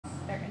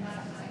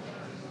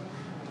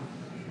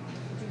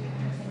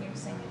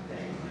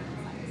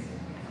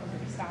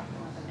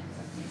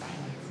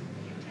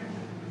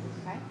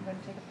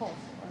take a pulse,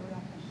 or we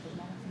don't think there's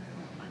no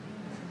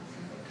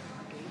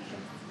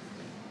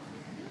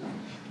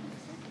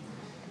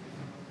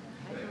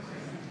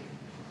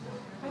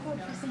I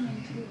vote for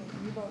singing too.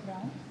 You vote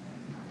no?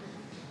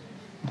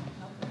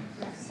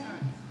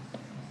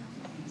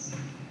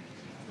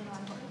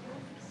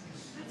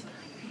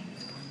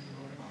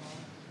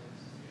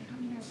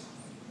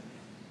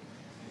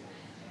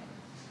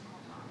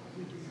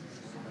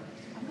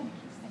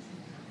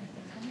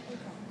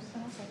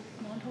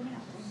 No one told me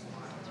not.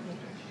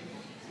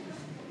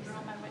 You're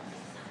on my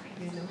witness.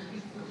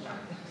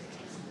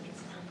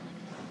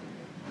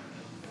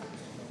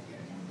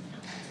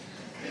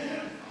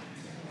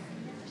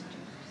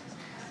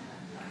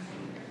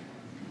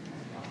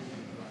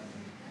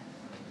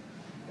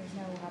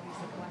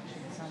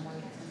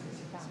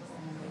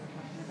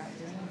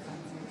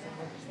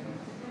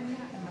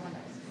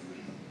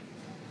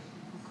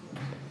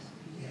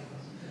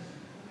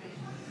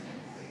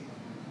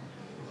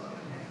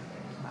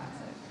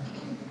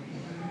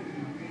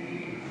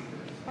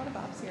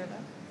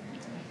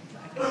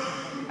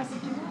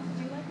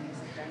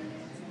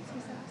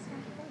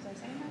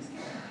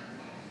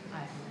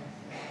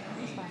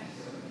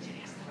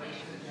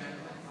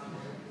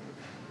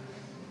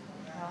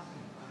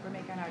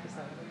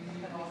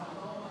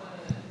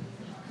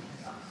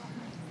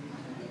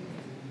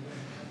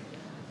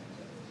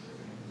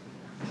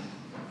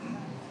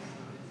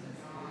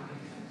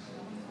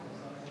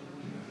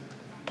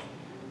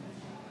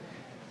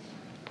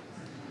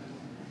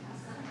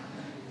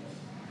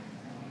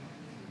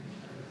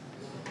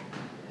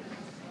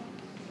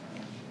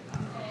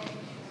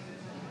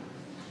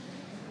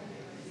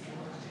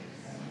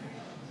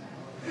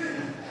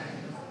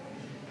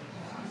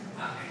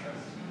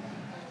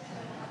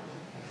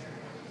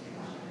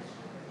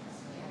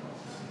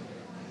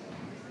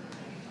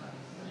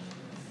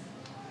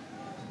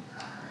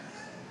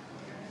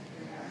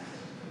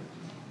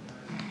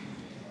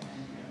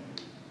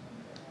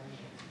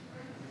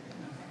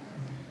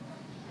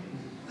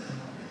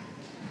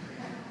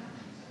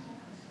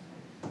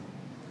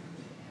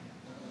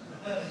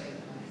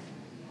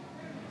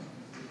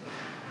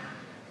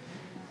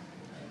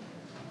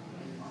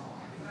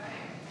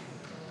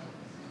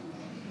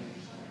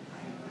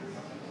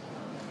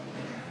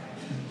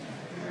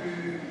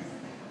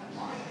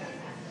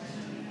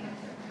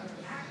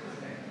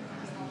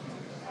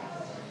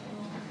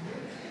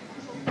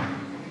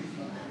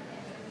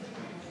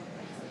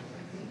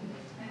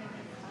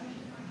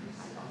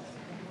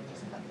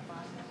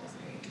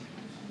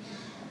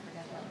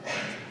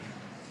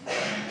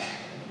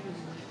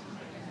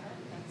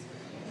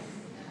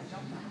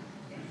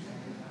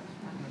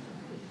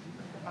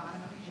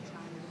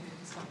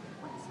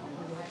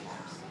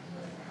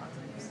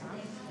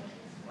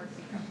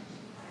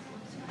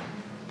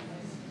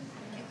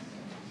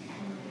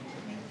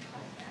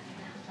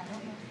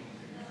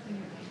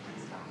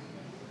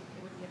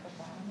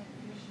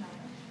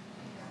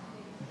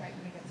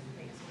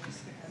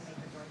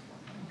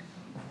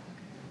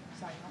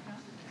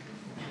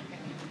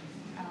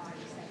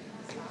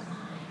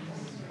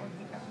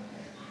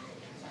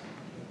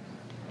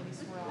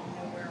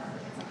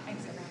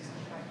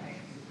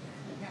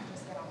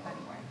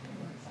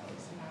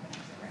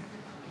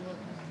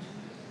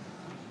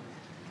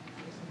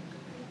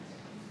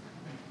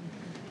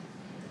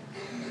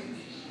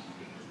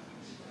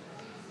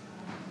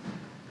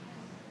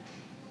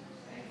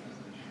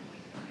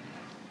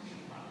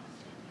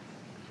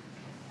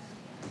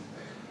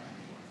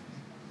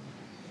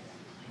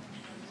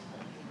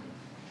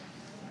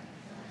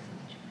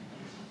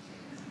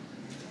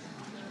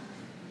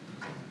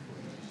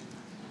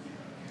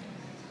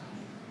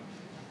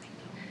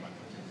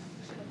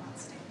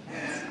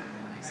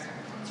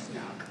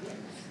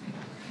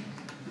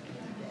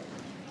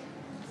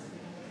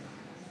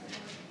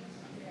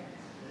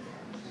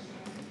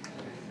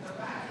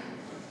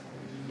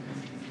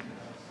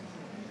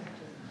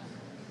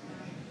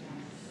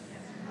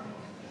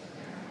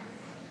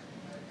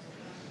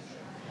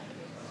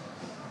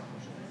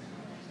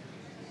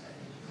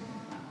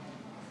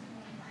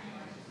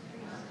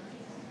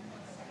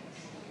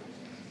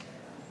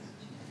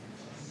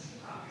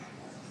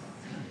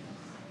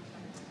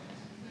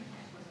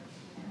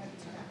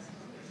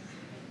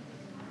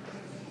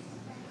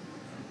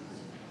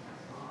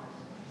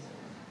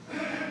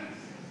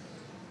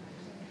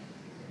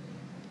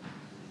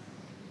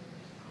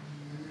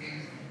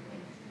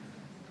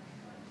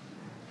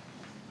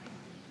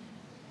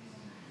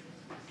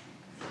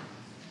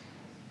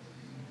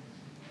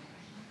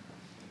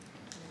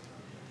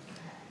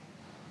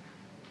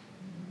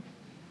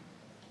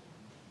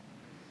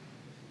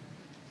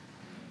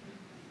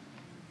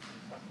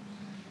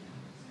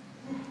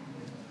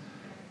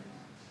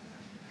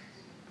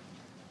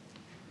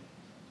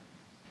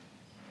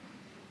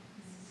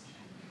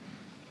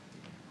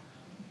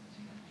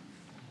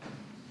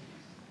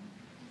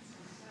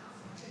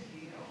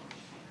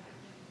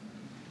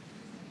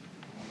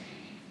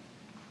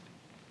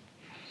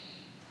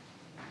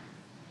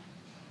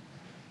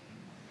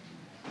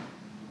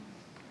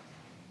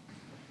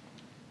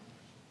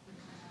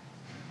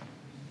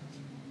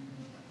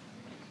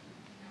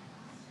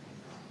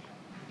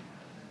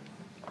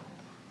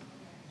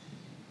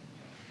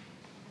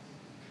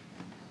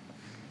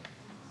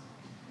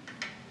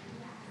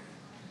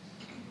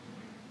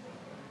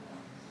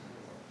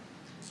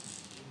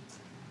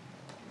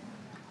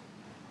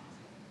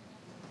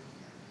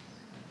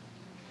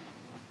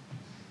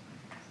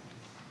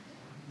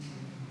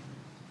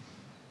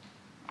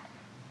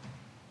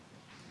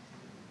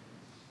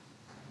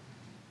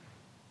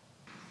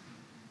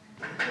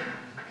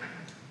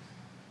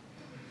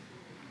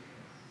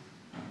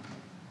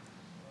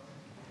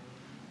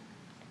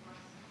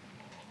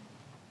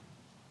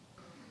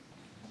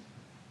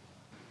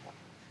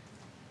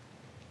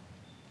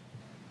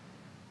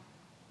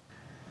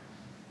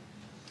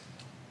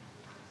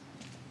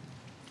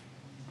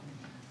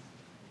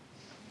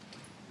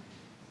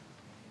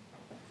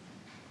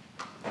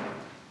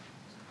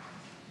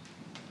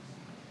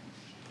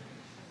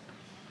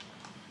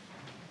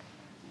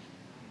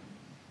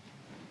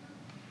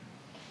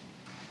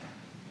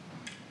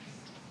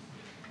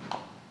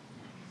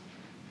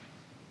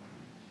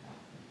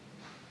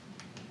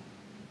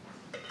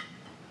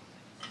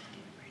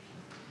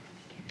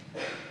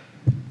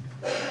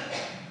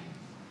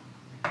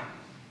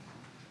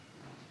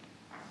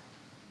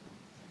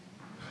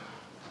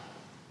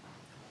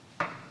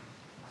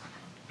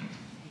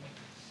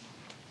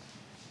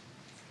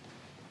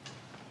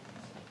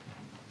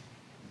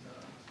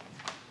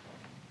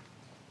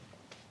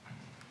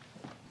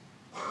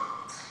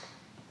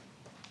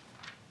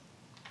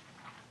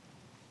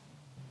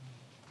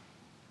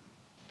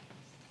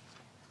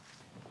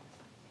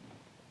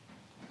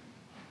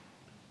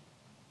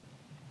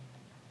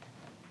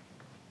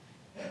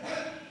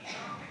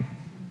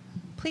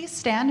 Please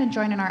stand and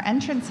join in our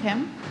entrance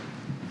hymn,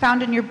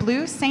 found in your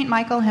blue St.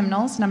 Michael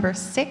hymnals, number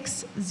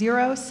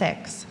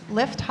 606.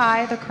 Lift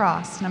High the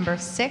Cross, number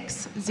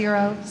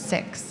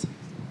 606.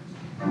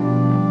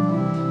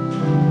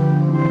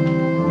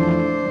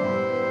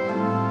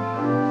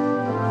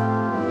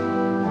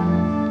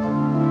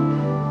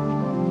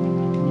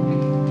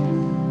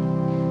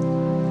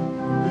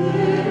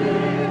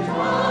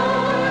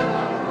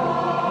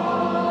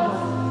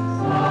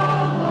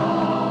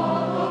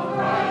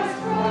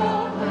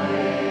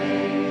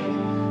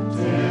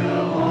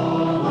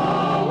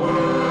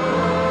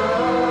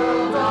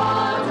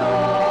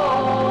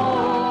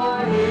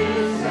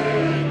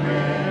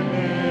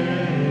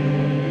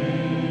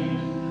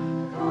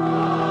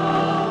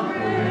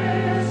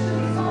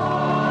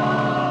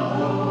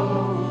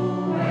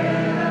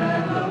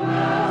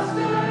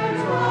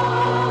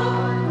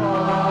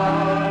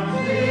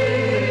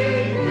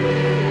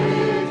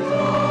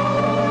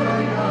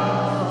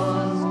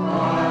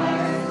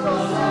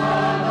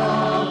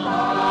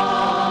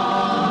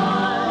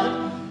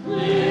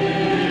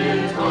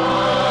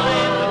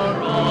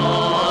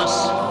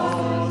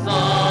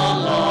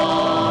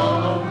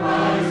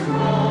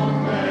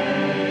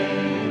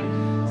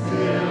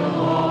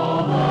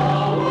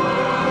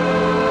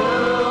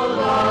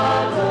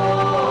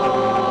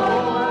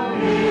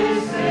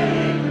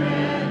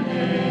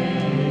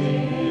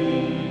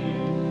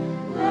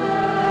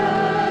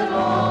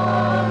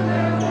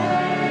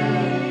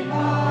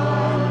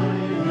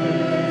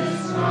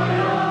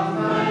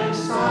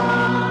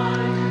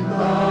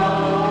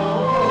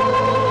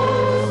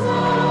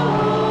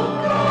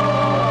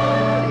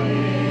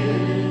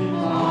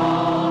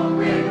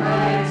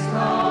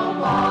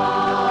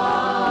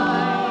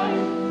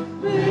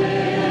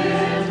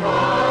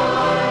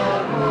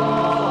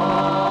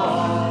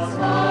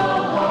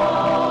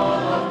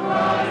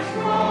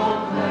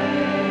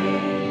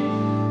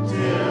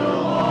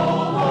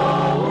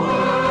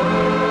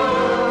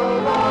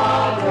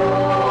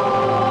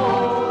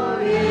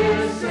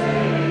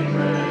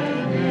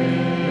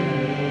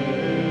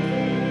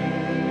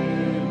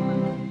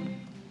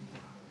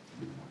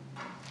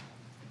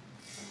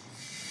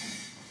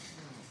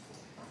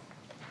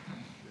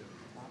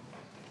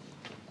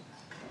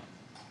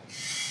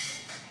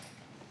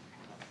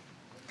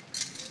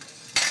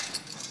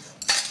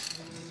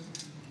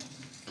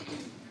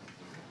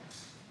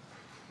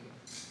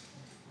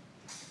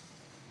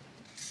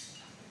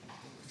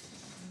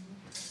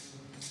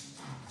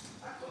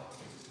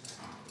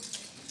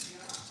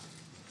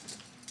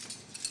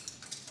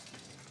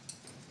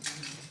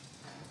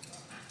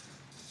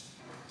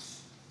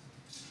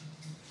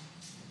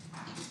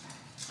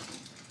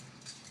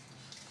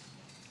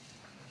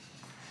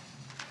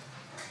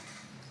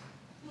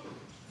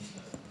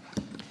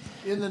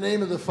 In the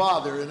name of the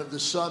Father, and of the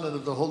Son, and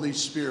of the Holy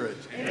Spirit.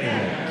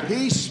 Amen.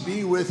 Peace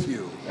be with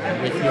you.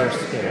 And with your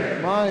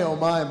spirit. My, oh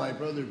my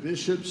brother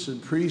bishops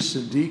and priests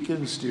and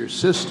deacons, dear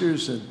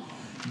sisters, and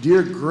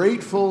dear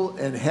grateful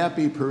and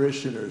happy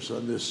parishioners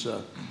on this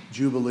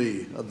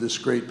Jubilee of this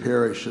great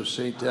parish of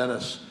St.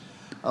 Denis.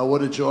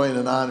 What a joy and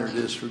an honor it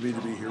is for me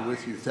to be here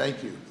with you.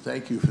 Thank you.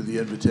 Thank you for the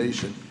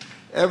invitation.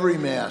 Every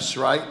Mass,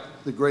 right?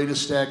 The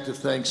greatest act of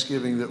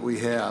thanksgiving that we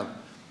have.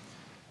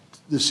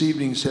 This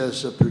evening's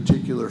has a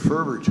particular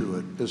fervor to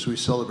it as we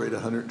celebrate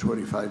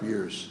 125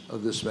 years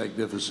of this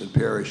magnificent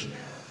parish.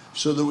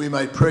 So that we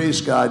might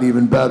praise God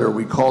even better,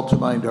 we call to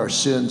mind our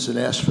sins and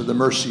ask for the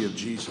mercy of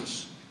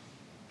Jesus.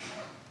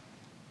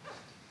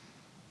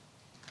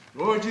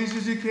 Lord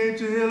Jesus, you came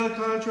to heal a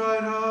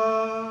contrite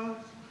heart.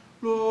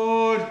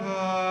 Lord,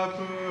 have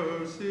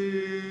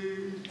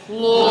mercy.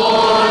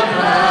 Lord,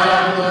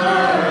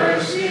 have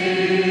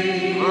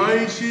mercy.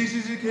 Christ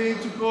Jesus, you came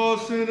to call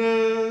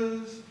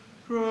sinners.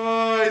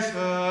 Christ,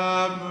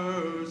 have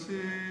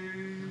mercy.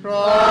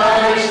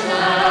 Christ,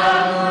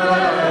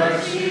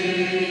 have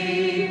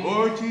mercy.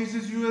 Lord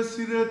Jesus, you are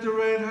seated at the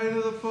right hand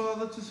of the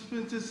Father to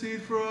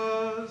intercede for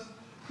us.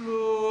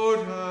 Lord,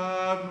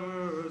 have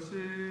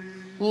mercy.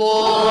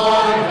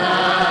 Lord,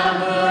 have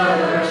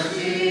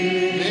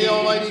mercy. May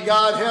Almighty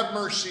God have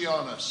mercy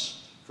on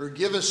us,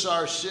 forgive us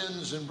our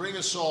sins, and bring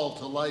us all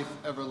to life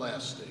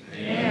everlasting.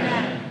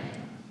 Amen.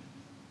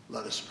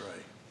 Let us pray.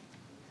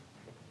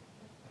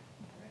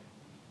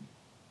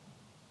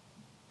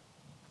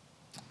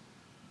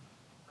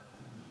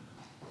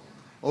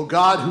 O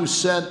God, who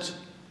sent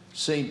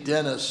St.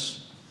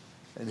 Denis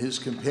and his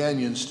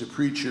companions to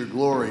preach your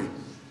glory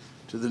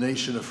to the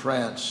nation of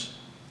France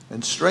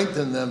and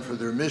strengthen them for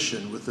their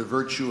mission with the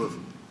virtue of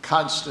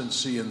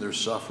constancy in their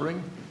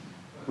suffering,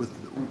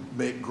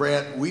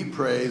 grant, we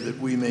pray, that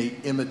we may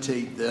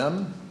imitate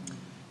them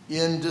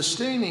in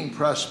disdaining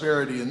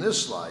prosperity in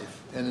this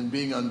life and in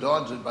being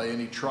undaunted by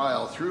any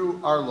trial, through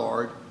our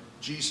Lord,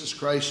 Jesus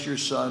Christ, your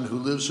Son, who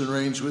lives and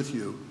reigns with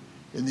you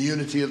in the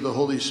unity of the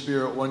Holy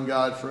Spirit, one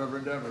God, forever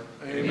and ever.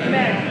 Amen.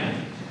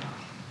 Amen.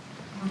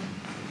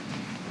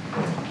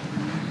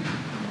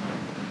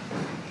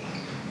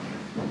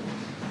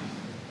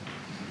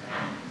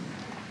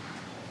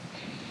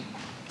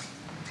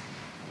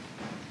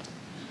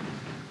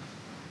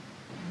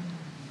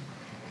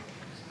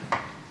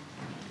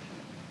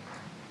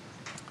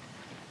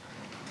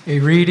 A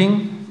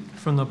reading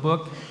from the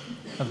book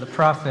of the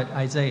prophet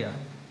Isaiah.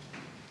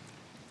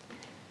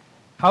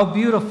 How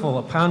beautiful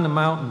upon the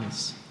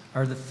mountains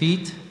are the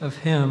feet of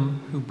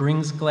him who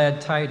brings glad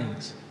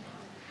tidings,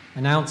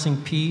 announcing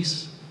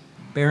peace,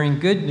 bearing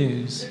good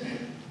news,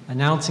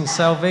 announcing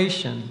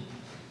salvation,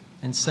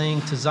 and saying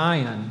to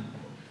Zion,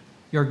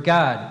 your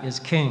God is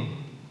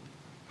king.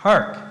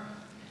 Hark!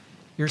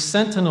 Your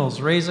sentinels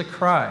raise a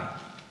cry.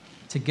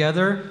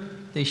 Together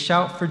they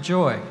shout for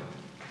joy,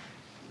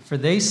 for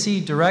they see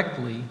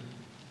directly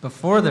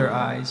before their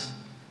eyes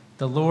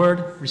the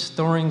Lord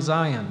restoring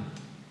Zion.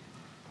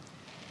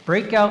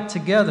 Break out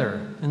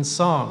together in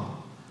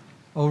song,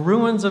 O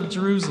ruins of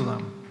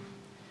Jerusalem,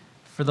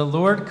 for the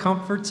Lord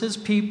comforts his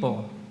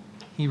people,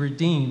 he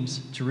redeems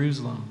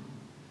Jerusalem.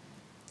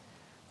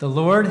 The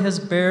Lord has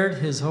bared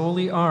his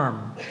holy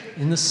arm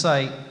in the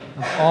sight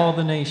of all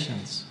the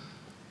nations.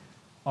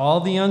 All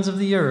the ends of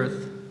the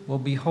earth will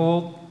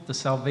behold the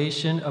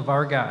salvation of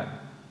our God.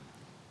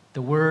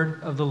 The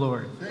word of the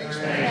Lord. Thanks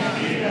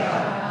be to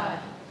God.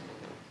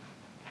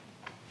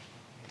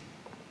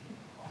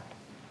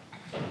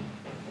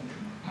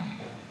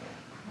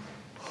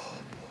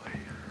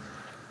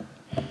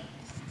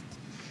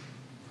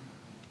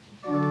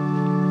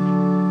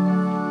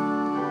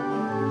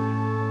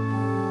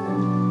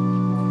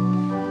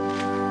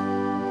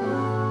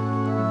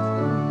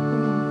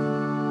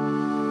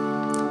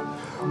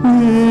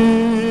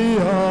 We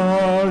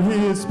are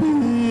his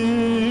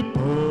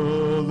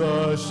people,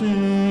 the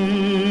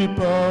sheep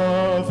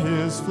of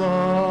his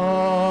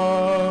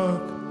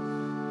flock.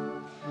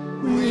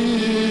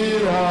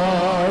 We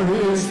are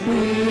his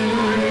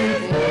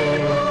people,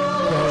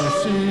 the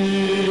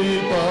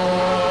sheep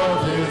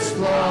of his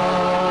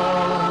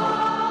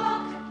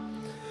flock.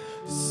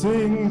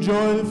 Sing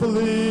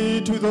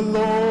joyfully to the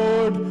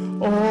Lord,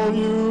 all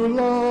you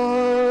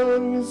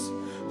lands.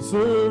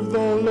 Serve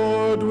the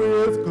Lord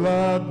with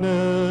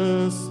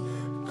gladness.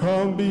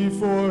 Come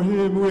before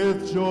him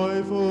with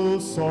joyful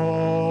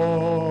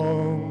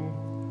song.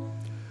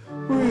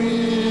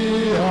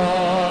 We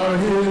are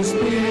his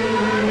people,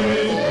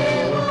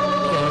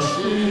 the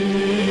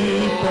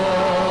sheep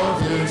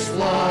of his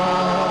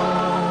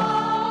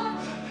flock.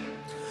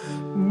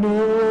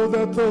 Know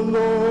that the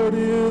Lord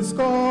is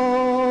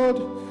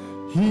God.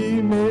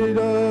 He made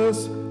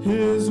us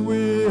his,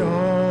 we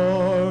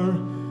are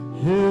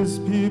his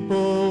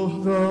people,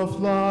 the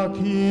flock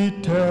he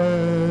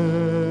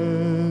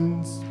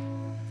tends.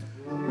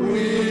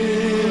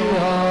 We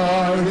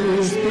are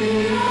his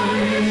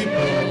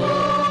people,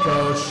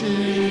 the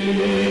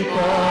sheep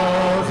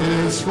of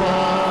his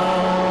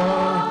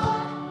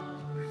flock.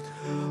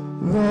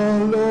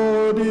 The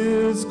Lord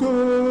is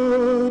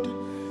good,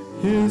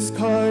 his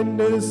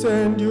kindness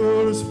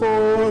endures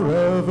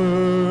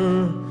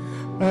forever,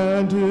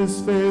 and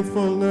his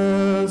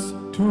faithfulness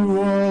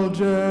to all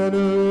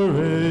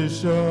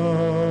generations.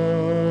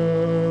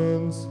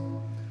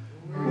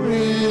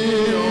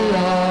 We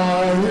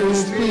are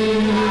his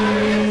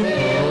people,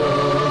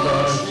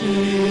 the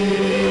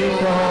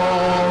sheep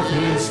of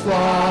his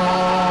flock.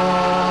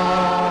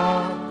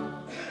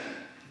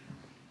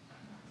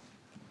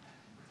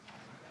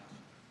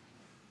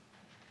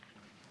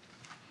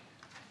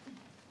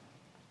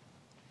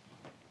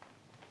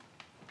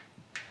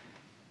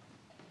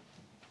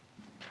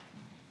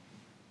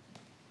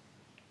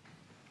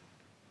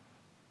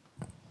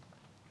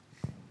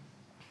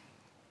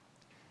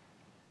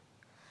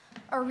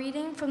 A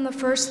reading from the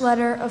first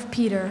letter of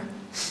Peter.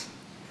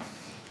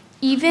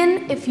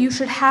 Even if you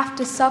should have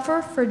to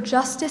suffer for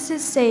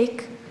justice's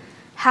sake,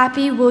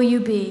 happy will you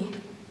be.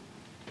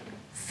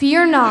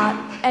 Fear not,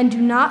 and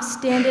do not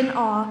stand in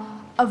awe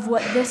of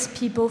what this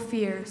people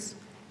fears.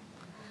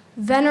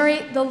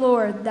 Venerate the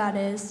Lord, that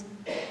is,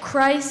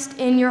 Christ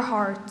in your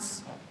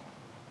hearts.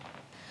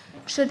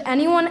 Should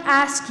anyone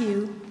ask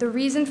you the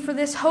reason for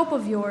this hope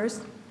of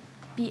yours,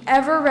 be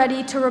ever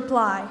ready to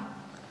reply,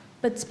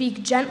 but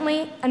speak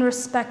gently and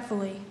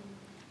respectfully.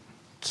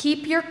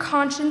 Keep your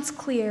conscience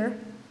clear,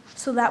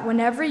 so that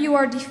whenever you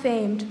are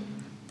defamed,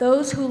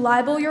 those who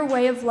libel your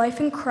way of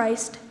life in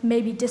Christ may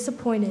be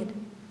disappointed.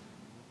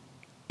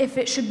 If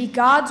it should be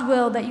God's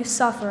will that you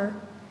suffer,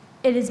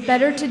 it is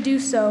better to do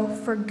so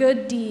for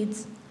good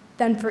deeds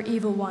than for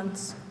evil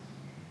ones.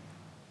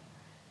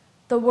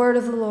 The word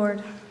of the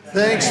Lord.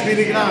 Thanks be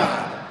to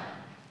God.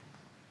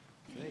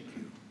 Thank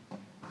you.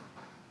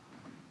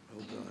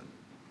 Well done.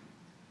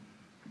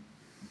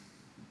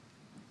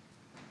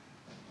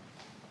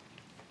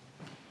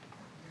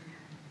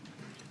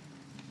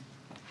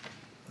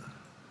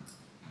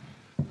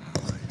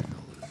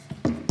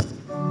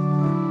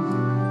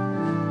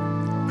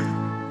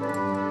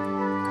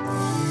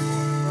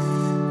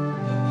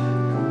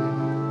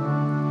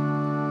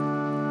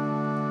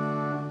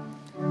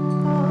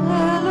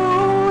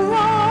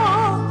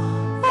 Hallelujah,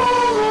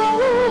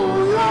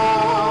 hallelujah.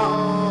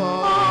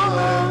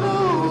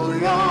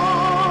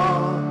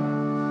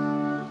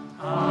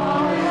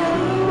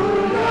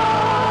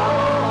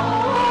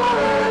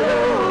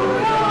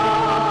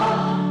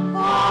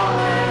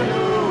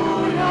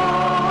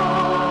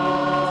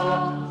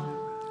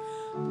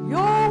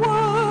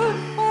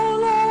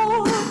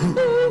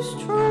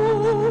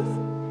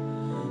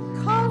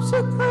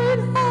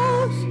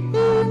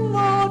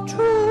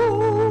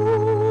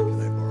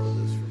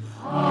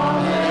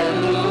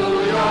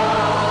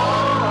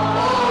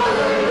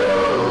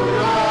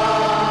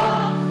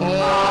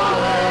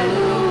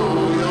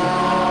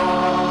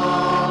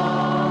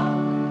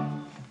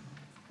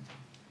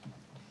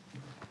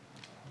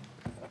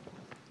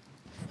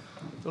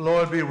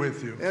 be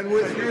with you. And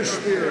with your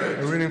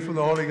spirit. A reading from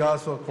the Holy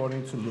Gospel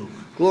according to Luke.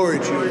 Glory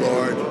to you,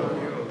 Lord.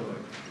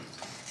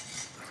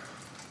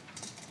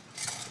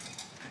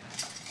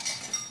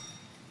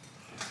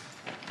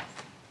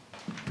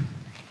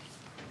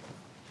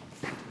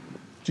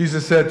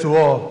 Jesus said to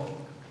all,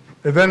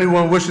 "If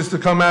anyone wishes to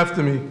come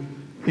after me,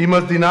 he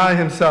must deny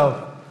himself,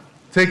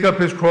 take up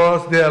his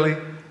cross daily,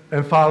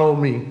 and follow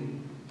me.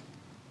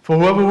 For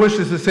whoever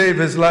wishes to save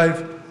his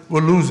life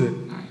will lose it,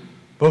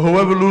 but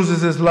whoever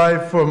loses his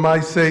life for my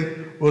sake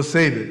will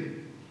save it.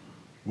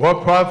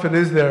 What profit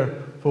is there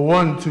for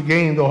one to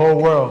gain the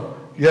whole world,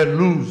 yet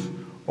lose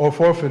or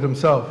forfeit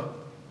himself?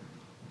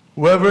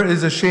 Whoever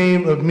is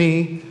ashamed of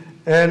me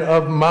and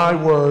of my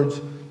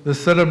words, the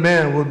Son of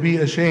Man will be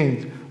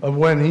ashamed of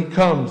when he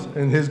comes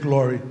in his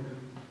glory,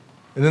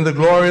 and in the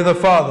glory of the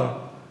Father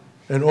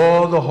and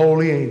all the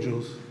holy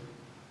angels."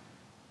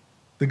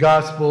 The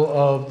Gospel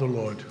of the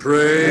Lord.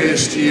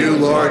 Praise to you,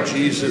 Lord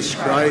Jesus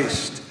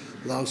Christ.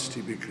 Laus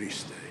tibi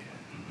Christe.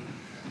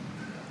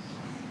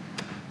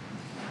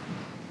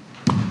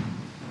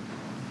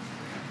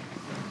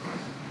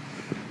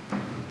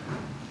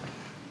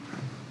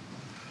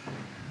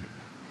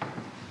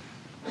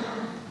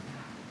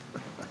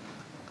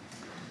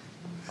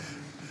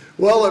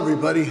 Well,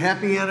 everybody,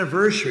 happy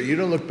anniversary. You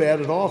don't look bad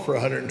at all for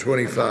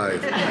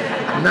 125.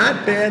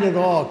 Not bad at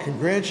all.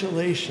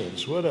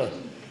 Congratulations. What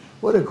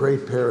a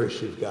great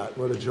parish you've got.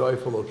 What a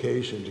joyful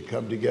occasion to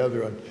come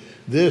together on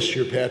this,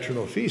 your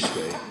patronal feast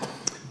day,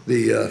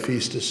 the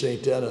Feast of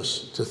St.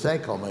 Denis, to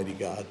thank Almighty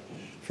God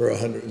for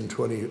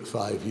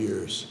 125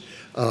 years.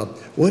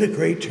 What a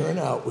great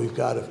turnout we've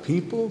got of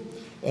people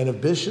and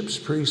of bishops,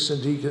 priests,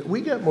 and deacons.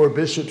 We got more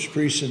bishops,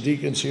 priests, and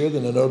deacons here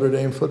than a Notre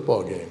Dame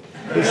football game.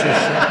 This is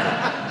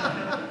something.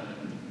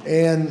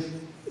 And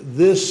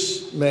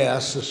this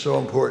Mass is so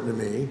important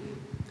to me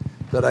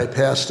that I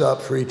passed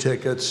up free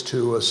tickets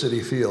to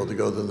Citi Field to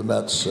go to the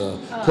Mets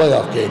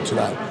playoff game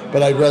tonight.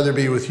 But I'd rather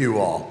be with you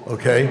all,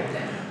 okay?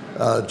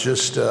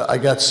 I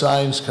got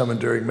signs coming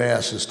during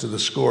Mass as to the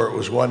score. It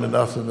was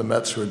 1-0, the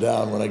Mets were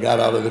down when I got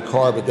out of the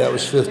car, but that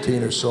was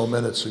 15 or so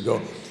minutes ago.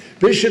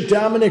 Bishop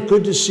Dominic,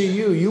 good to see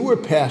you. You were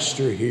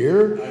pastor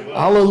here.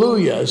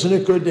 Hallelujah. Isn't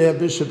it good to have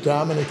Bishop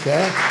Dominic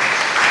back?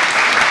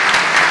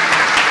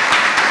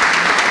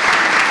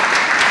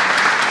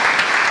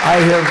 I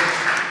have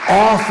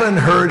often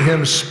heard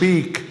him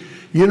speak.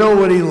 You know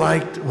what he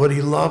liked, what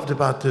he loved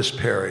about this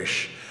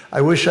parish?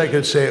 I wish I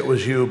could say it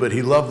was you, but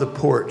he loved the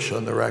porch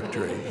on the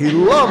rectory. He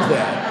loved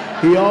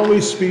that. He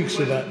always speaks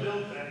about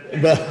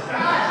it.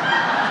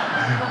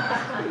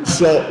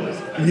 So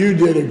you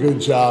did a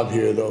good job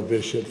here, though,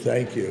 Bishop.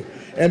 Thank you.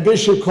 And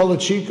Bishop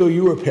Colachico,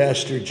 you were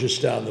pastor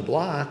just down the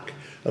block,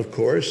 of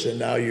course, and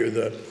now you're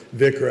the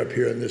vicar up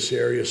here in this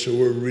area, so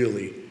we're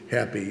really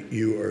happy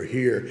you are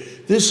here.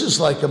 This is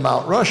like a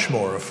Mount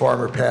Rushmore of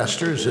former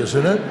pastors,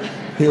 isn't it?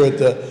 Here at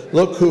the,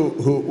 look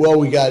well,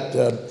 we got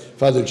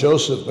Father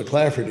Joseph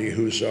McClafferty,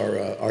 who's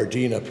our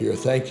dean up here.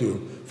 Thank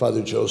you,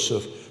 Father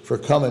Joseph, for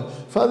coming.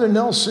 Father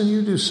Nelson,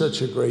 you do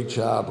such a great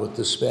job with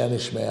the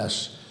Spanish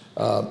Mass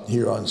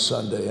here on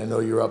Sunday. I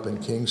know you're up in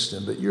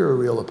Kingston, but you're a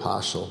real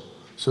apostle.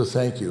 So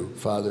thank you,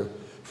 Father,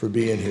 for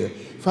being here.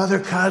 Father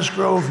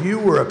Cosgrove, you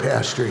were a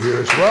pastor here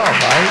as well,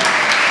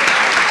 right?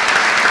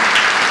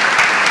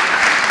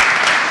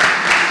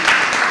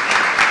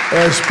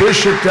 As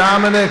Bishop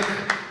Dominic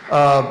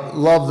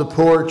loved the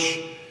porch,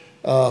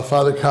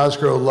 Father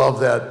Cosgrove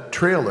loved that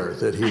trailer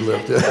that he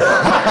lived in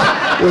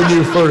when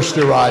you first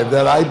arrived,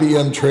 that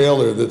IBM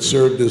trailer that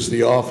served as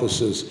the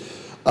offices.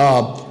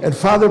 And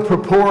Father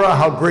Purpura,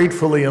 how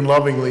gratefully and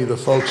lovingly the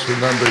folks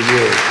remember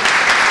you.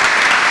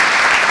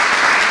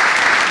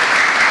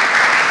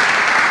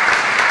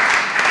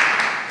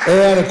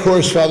 And of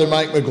course, Father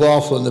Mike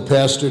McLaughlin, the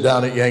pastor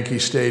down at Yankee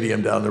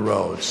Stadium down the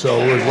road. So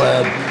we're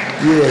glad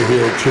you are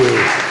here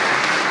too.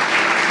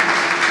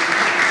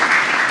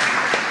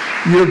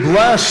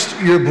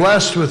 You're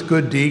blessed with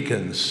good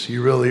deacons.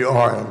 You really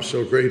are. I'm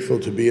so grateful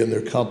to be in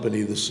their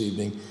company this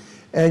evening.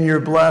 And you're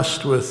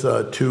blessed with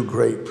two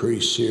great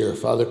priests here,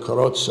 Father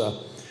Carrozza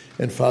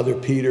and Father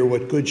Peter.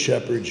 What good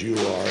shepherds you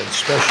are, and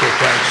special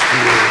thanks to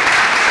you.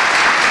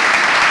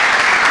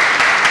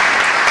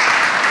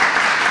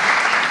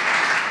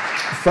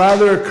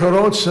 Father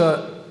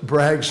Carrozza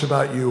brags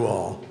about you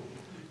all.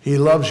 He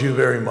loves you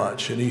very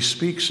much, and he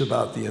speaks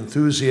about the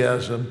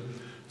enthusiasm,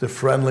 the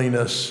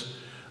friendliness,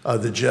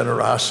 the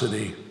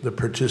generosity, the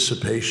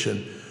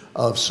participation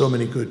of so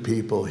many good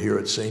people here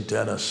at St.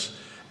 Denis,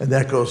 and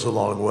that goes a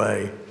long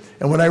way.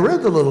 And when I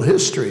read the little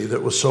history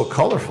that was so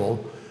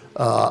colorful,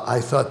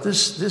 I thought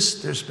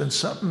there's been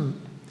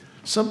something,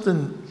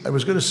 I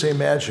was going to say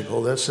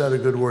magical, that's not a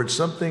good word,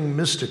 something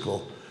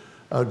mystical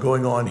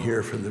going on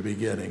here from the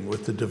beginning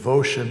with the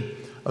devotion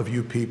of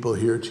you people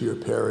here to your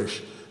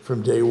parish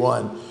from day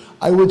one.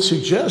 I would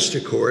suggest,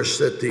 of course,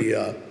 that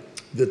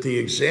the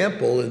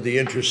example and the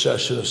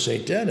intercession of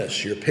St.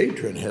 Denis, your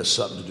patron, has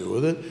something to do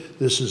with it.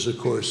 This is, of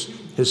course,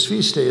 his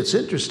feast day. It's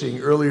interesting,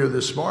 earlier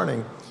this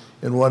morning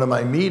in one of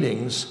my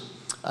meetings,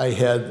 I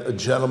had a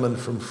gentleman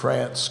from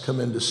France come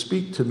in to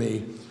speak to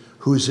me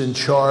who's in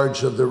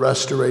charge of the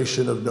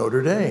restoration of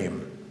Notre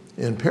Dame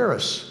in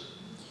Paris.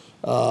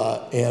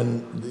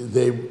 And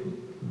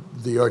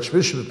the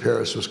Archbishop of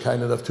Paris was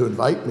kind enough to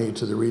invite me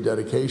to the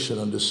rededication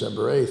on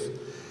December 8th,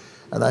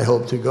 and I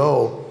hope to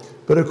go.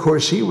 But of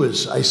course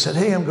I said,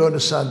 hey, I'm going to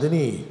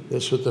Saint-Denis.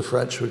 That's what the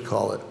French would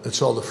call it.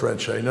 That's all the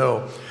French I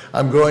know.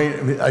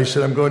 I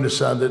said, I'm going to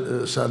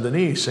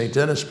Saint-Denis, St.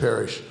 Denis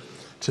Parish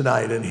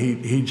tonight. And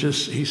he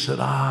said,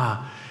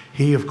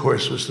 he of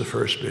course was the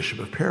first bishop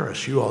of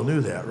Paris. You all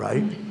knew that,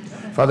 right?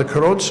 Father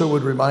Carrozza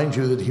would remind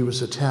you that he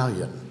was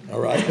Italian,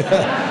 all right?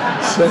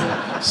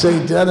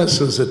 St.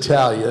 Denis was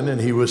Italian, and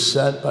he was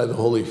sent by the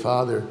Holy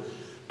Father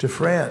to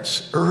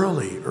France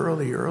early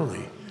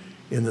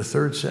in the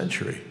 3rd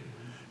century.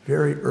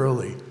 Very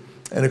early.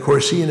 And of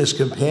course, he and his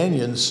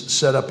companions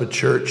set up a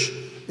church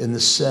in the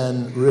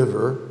Seine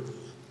River,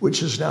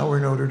 which is now where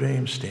Notre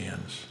Dame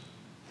stands.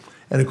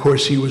 And of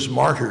course, he was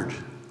martyred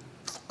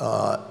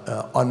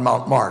on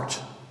Mount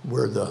Martre,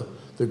 where the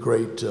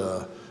great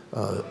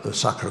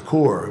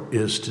Sacré-Cœur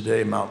is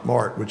today, Mount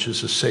Martre, which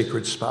is a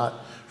sacred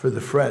spot for the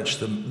French,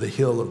 the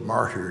Hill of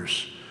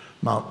Martyrs,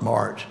 Mount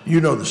Martre. You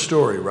know the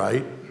story,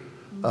 right?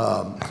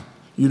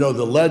 You know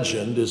the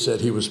legend is that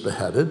he was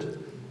beheaded.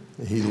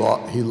 He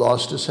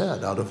lost his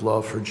head out of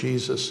love for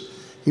Jesus.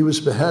 He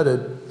was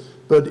beheaded,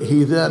 but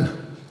the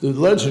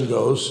legend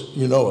goes,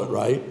 you know it,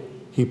 right?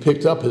 He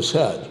picked up his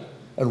head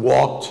and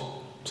walked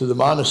to the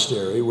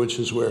monastery, which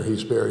is where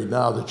he's buried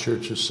now, the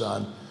Church of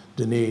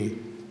Saint-Denis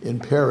in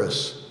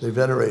Paris. They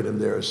venerate him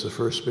there as the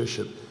first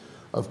bishop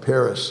of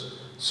Paris.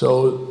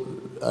 So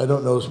I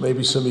don't know,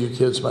 maybe some of you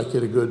kids might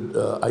get a good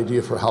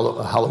idea for a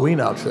Halloween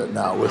outfit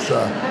now with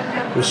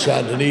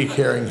Saint-Denis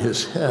carrying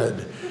his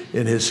head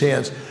in his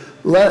hands.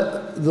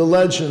 The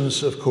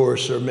legends, of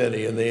course, are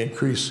many, and they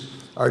increase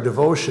our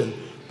devotion.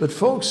 But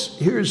folks,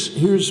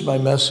 here's my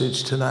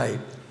message tonight.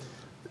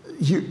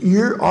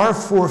 Our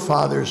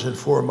forefathers and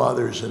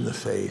foremothers in the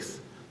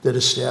faith that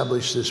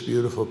established this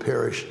beautiful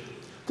parish,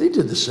 they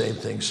did the same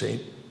thing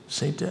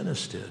St.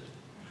 Denis did.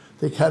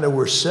 They kind of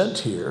were sent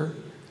here,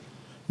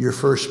 your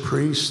first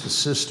priests, the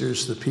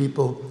sisters, the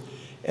people,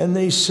 and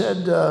they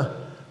said,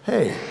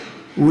 hey,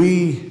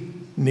 we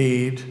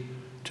need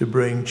to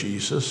bring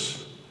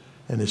Jesus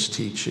and his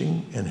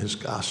teaching and his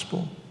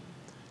gospel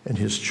and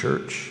his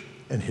church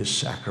and his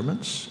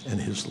sacraments and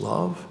his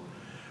love.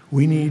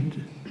 We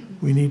need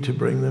to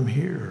bring them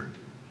here.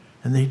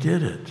 And they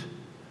did it.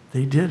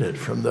 They did it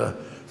from the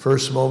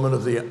first moment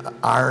of the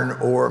iron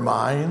ore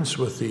mines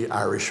with the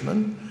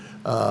Irishman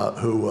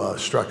who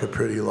struck it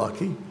pretty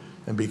lucky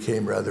and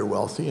became rather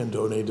wealthy and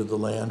donated the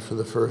land for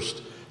the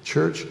first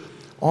church.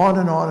 On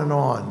and on and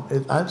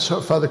on.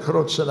 So Father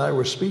Carrozza and I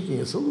were speaking.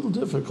 It's a little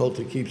difficult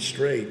to keep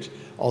straight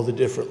all the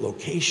different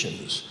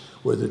locations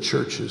where the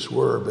churches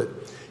were. But,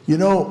 you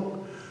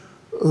know,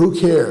 who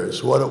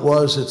cares what it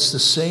was? It's the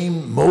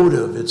same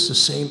motive. It's the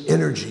same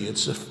energy.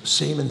 It's the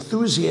same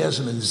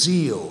enthusiasm and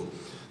zeal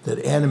that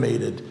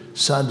animated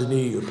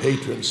Saint-Denis, your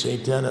patron,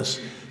 St. Denis,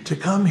 to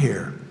come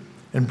here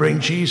and bring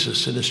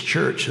Jesus and his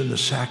church and the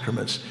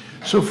sacraments.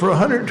 So for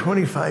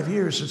 125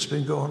 years, it's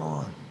been going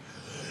on.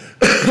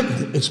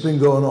 It's been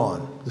going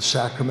on. The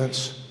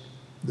sacraments,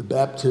 the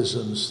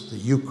baptisms, the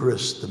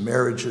Eucharist, the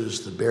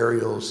marriages, the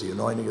burials, the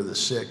anointing of the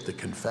sick, the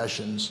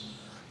confessions.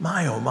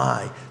 My, oh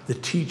my, the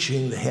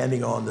teaching, the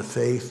handing on the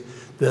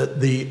faith,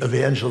 the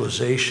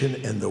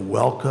evangelization and the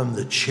welcome,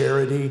 the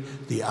charity,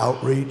 the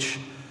outreach.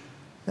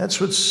 That's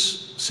what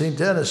St.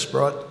 Denis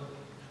brought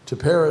to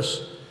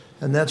Paris,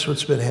 and that's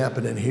what's been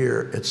happening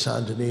here at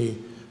Saint-Denis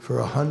for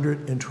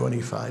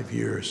 125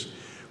 years.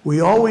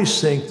 We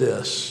always think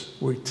this.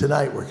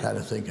 Tonight we're kind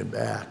of thinking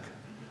back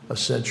a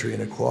century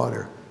and a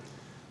quarter.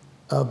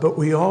 But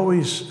we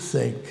always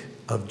think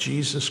of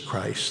Jesus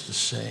Christ the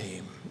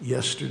same,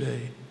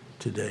 yesterday,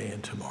 today,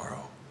 and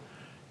tomorrow.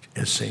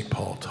 As St.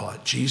 Paul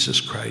taught,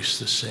 Jesus Christ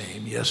the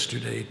same,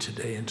 yesterday,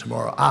 today, and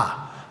tomorrow.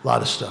 A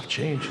lot of stuff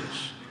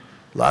changes.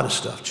 A lot of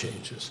stuff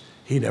changes.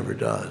 He never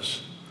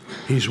does.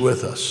 He's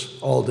with us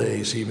all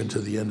days, even to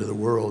the end of the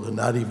world, and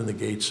not even the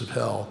gates of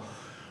hell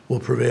will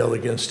prevail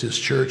against his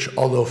church,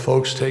 although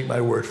folks, take my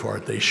word for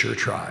it, they sure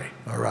try,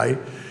 all right?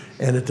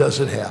 And it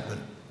doesn't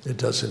happen. It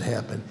doesn't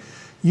happen.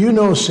 You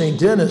know St.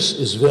 Denis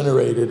is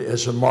venerated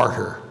as a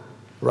martyr,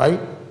 right?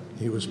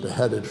 He was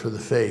beheaded for the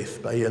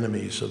faith by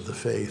enemies of the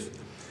faith.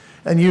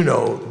 And you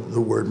know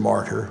the word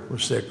martyr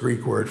was that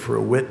Greek word for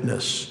a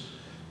witness.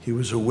 He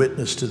was a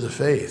witness to the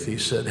faith. He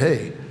said,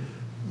 hey,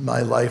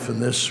 my life in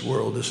this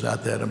world is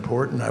not that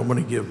important. I want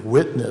to give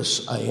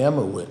witness. I am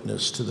a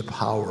witness to the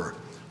power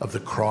of the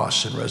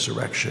cross and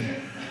resurrection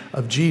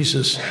of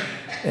Jesus.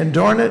 And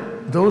darn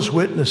it, those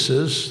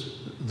witnesses,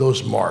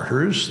 those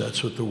martyrs,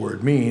 that's what the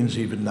word means,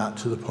 even not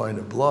to the point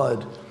of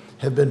blood,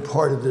 have been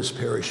part of this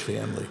parish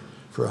family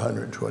for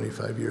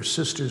 125 years.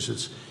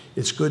 Sisters,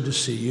 it's good to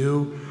see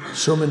you.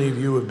 So many of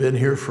you have been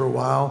here for a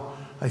while.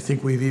 I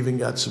think we've even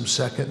got some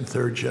second and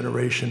third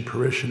generation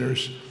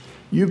parishioners.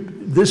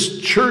 This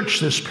church,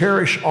 this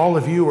parish, all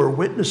of you are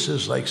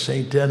witnesses like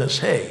St. Denis.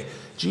 Hey,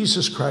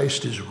 Jesus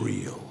Christ is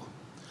real.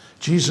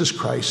 Jesus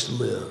Christ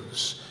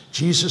lives.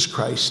 Jesus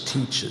Christ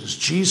teaches.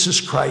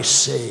 Jesus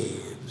Christ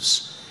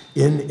saves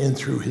in and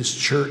through his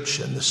church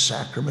and the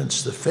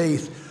sacraments, the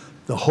faith,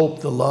 the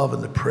hope, the love,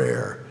 and the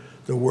prayer,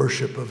 the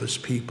worship of his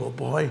people.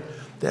 Boy,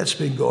 that's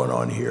been going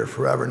on here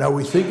forever. Now,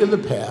 we think of the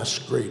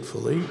past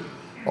gratefully,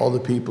 all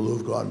the people who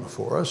have gone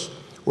before us.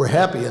 We're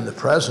happy in the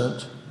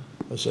present,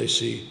 as I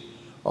see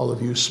all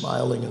of you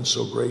smiling and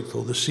so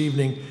grateful this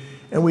evening.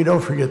 And we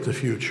don't forget the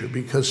future,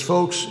 because,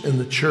 folks, in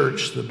the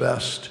church, the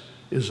best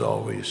is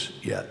always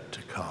yet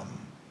to come.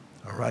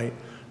 All right?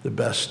 The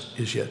best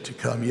is yet to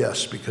come,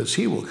 yes, because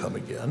he will come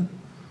again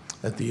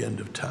at the end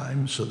of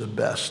time, so the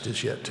best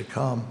is yet to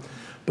come.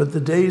 But the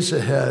days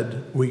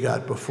ahead we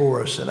got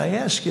before us, and I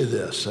ask you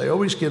this, I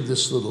always give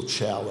this little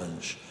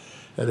challenge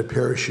at a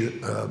parish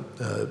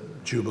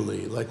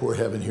jubilee like we're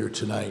having here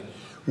tonight.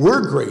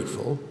 We're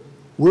grateful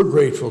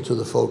to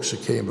the folks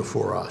that came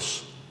before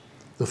us,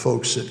 the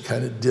folks that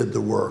kind of did the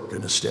work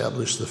and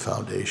established the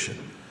foundation.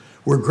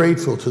 We're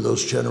grateful to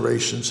those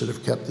generations that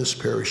have kept this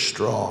parish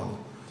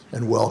strong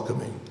and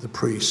welcoming, the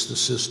priests, the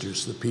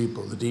sisters, the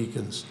people, the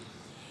deacons.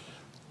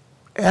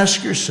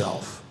 Ask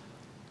yourself,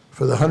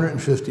 for the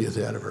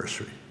 150th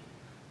anniversary,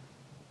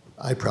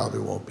 I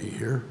probably won't be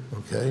here,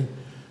 okay?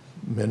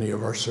 Many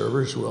of our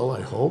servers will, I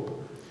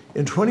hope.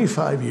 In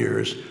 25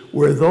 years,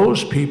 where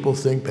those people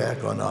think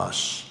back on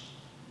us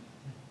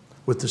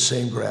with the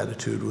same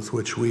gratitude with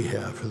which we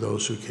have for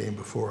those who came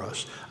before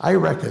us. I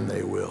reckon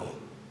they will,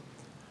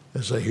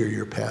 as I hear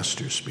your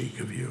pastor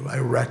speak of you. I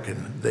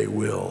reckon they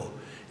will,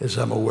 as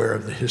I'm aware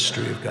of the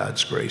history of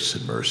God's grace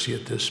and mercy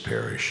at this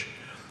parish.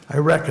 I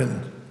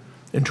reckon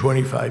in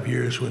 25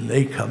 years when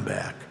they come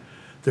back,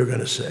 they're going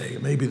to say,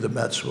 maybe the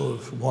Mets will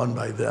have won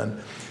by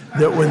then,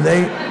 that when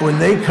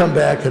they come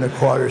back in a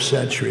quarter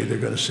century, they're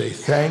going to say,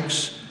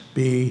 thanks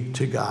be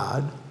to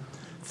God.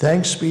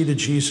 Thanks be to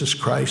Jesus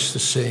Christ, the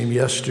same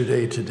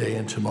yesterday, today,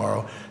 and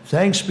tomorrow.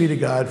 Thanks be to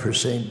God for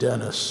St.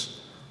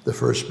 Denis, the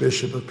first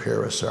bishop of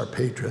Paris, our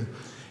patron.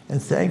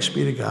 And thanks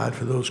be to God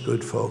for those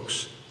good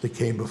folks that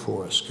came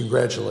before us.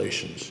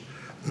 Congratulations.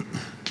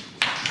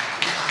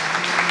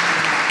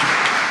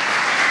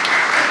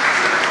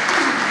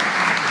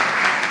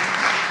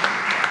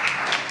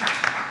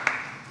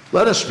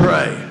 Let us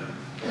pray.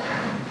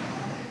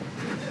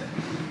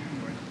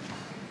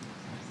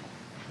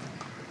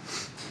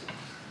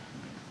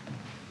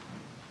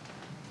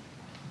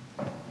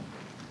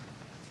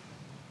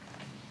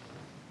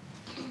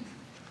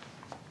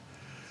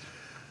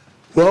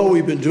 Well,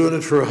 we've been doing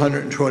it for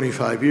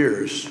 125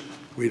 years.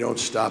 We don't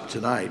stop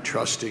tonight.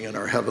 Trusting in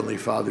our Heavenly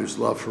Father's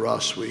love for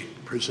us, we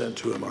present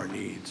to him our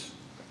needs.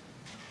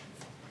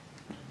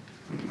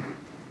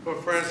 For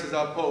Francis,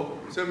 our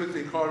Pope,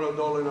 Timothy, Cardinal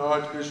Dolan,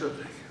 our Archbishop,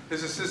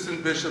 his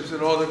assistant bishops,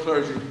 and all the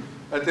clergy,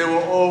 that they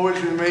will always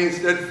remain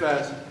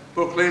steadfast,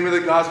 proclaiming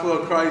the gospel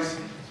of Christ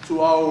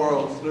to our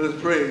world. Let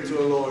us pray to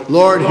the Lord.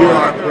 Lord, hear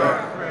our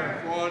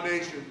prayer. For our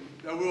nation,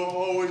 that we will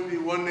always be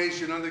one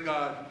nation under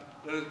God.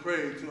 Let us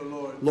pray to the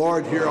Lord.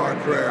 Lord, hear our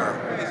prayer.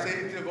 For the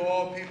safety of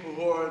all people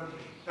who are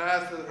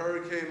past the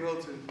Hurricane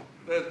Milton,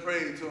 let us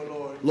pray to the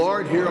Lord.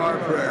 Lord, hear our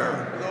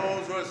prayer. For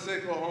those who are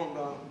sick or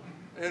homebound,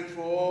 and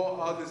for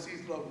all our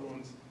deceased loved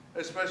ones,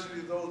 especially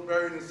those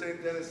buried in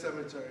St. Denis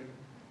Cemetery,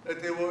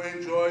 that they will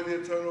enjoy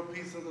the eternal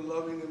peace of the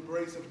loving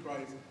embrace of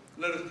Christ.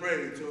 Let us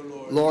pray to the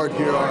Lord. Lord,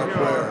 hear our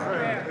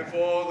prayer. And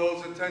for all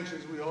those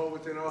intentions we hold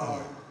within our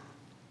heart,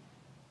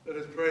 let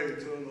us pray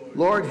to the Lord.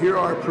 Lord, hear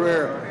our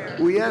prayer.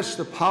 We ask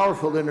the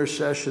powerful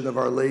intercession of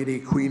Our Lady,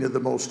 Queen of the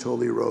Most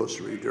Holy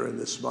Rosary, during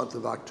this month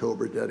of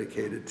October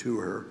dedicated to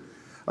her,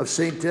 of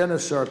St.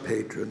 Denis, our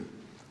patron,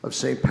 of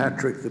St.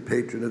 Patrick, the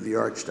patron of the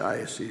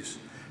Archdiocese,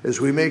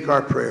 as we make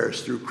our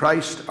prayers through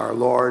Christ our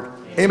Lord.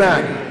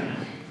 Amen.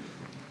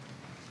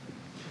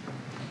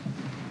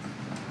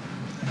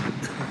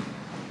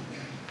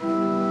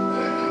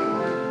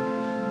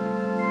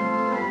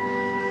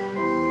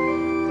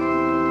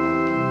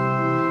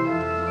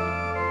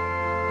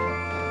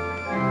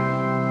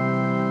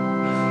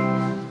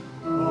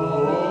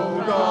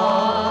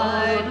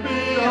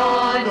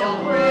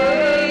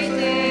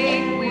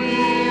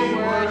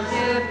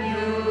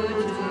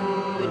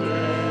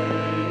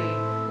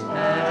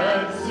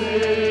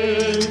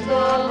 Sing the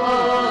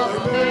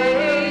love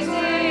praise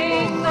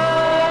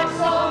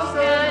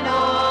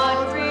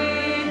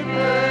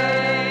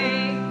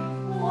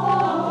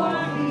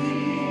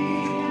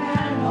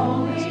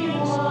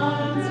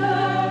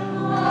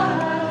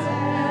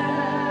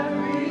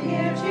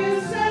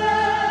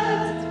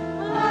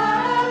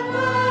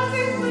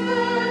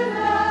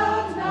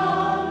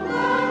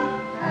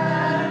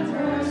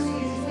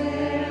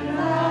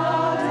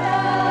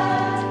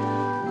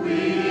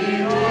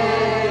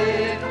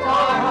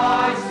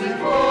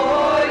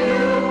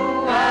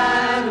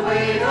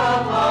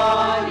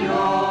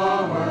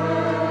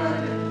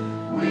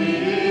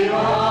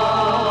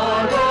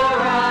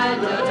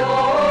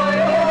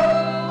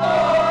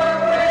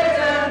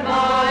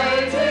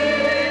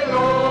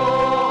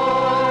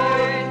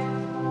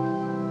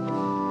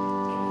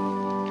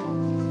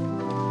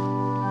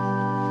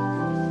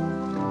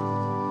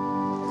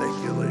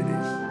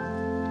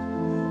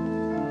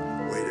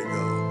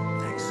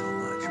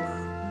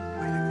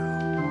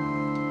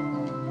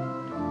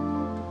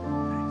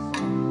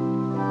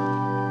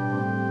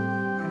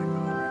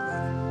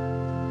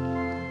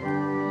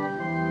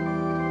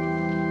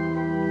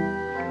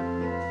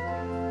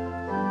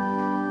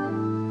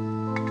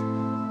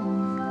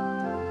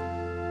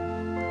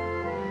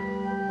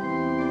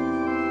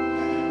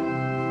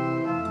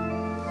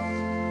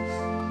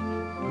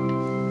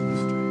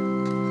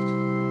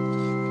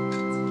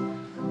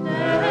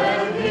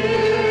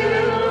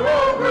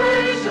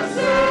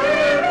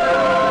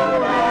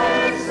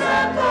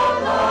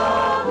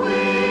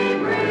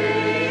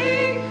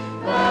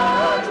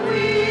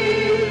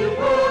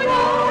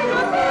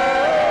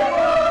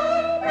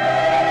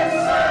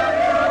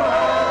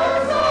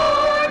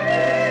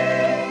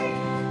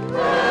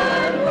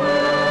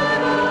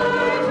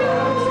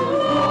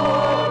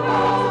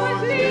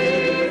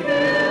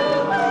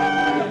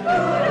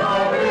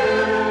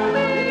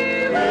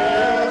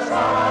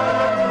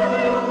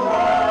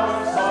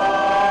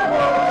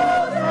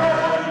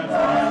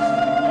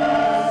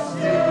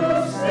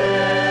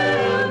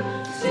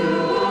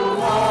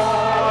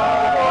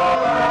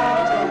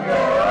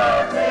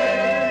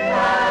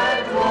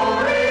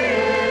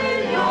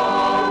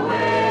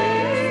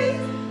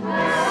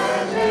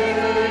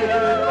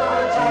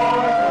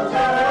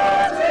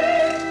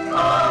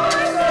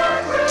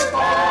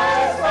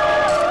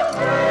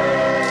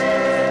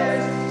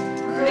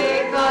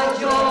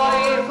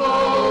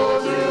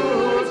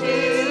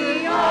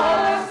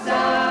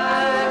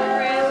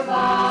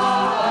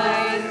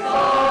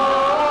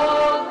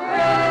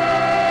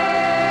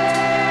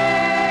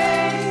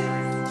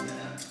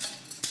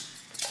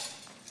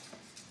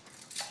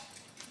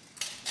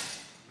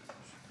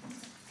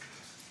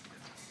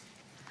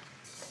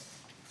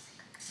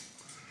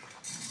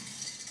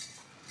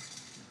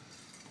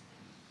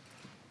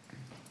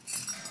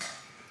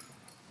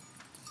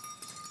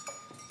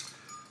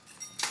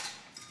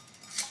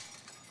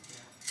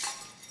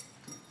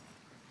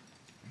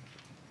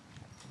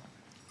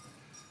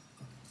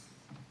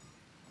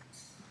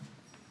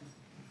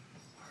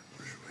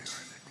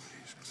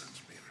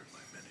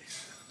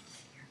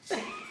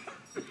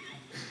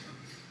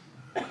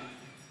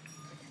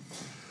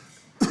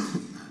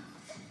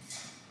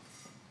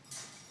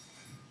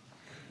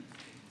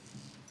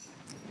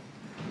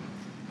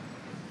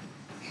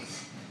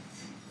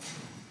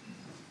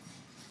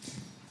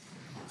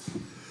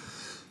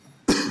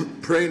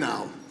pray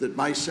now that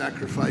my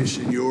sacrifice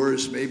and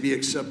yours may be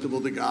acceptable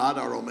to God,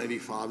 our Almighty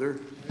Father.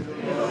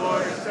 May the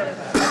Lord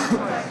accept the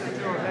sacrifice at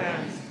your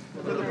hands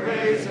for the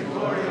praise and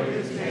glory of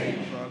his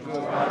name, for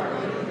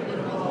our good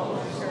and of all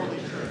his holy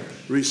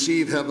church.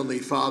 Receive, Heavenly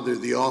Father,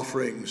 the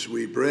offerings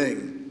we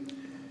bring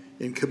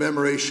in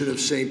commemoration of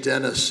St.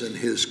 Denis and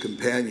his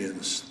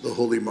companions, the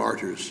holy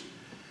martyrs,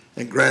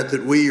 and grant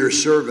that we, your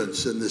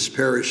servants in this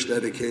parish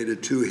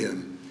dedicated to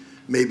him,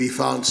 may be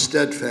found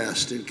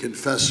steadfast in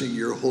confessing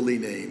your holy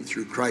name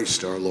through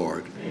Christ our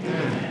Lord.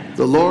 Amen.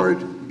 The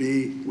Lord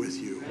be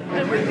with you.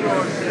 And with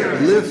your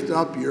spirit. Lift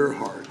up your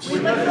hearts. We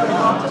lift them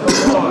up to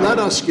the Lord. Let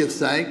us give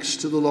thanks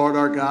to the Lord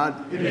our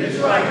God. It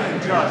is right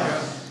and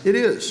just. It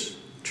is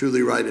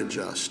truly right and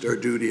just, our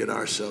duty and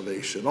our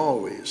salvation,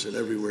 always and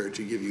everywhere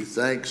to give you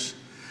thanks.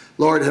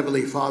 Lord,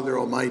 Heavenly Father,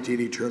 Almighty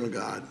and eternal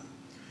God,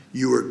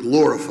 you are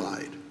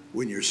glorified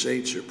when your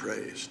saints are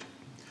praised.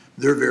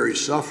 Their very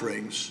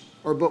sufferings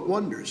are but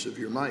wonders of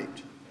your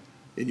might.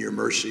 In your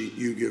mercy,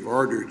 you give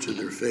ardor to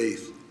their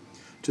faith.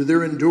 To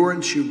their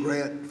endurance, you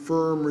grant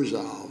firm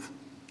resolve.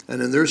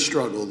 And in their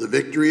struggle, the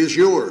victory is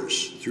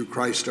yours through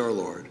Christ our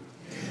Lord.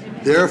 Amen.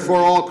 Therefore,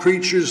 all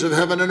creatures of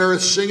heaven and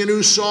earth sing a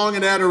new song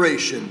in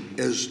adoration,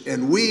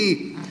 and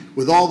we,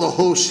 with all the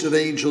hosts of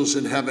angels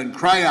in heaven,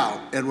 cry out,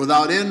 and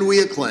without end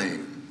we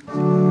acclaim.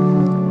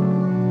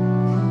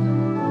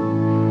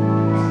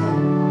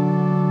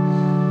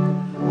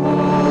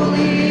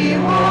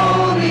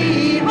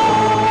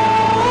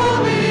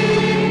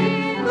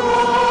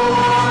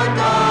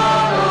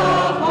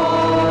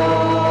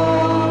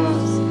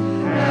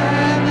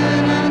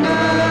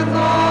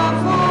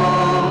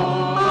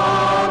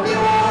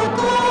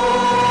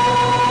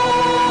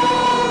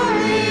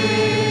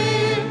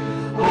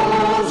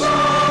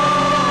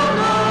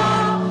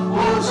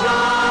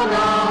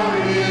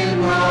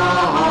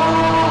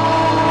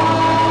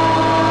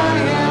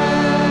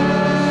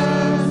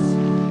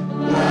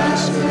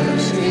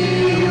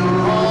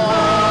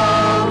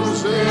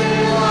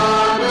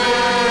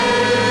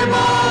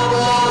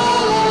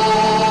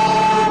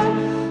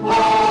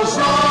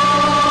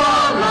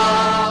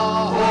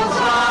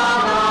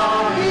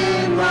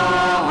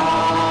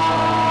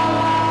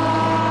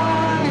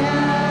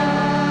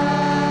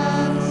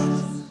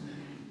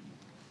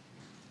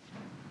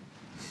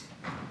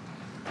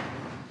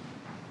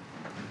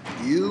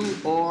 You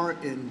are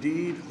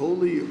indeed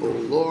holy, O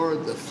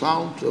Lord, the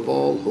fount of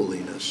all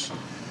holiness.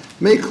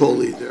 Make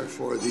holy,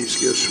 therefore, these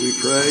gifts, we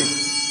pray,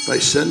 by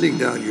sending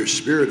down your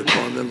Spirit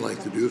upon them like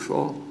the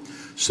dewfall,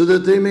 so that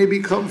they may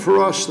become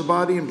for us the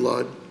body and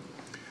blood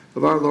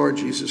of our Lord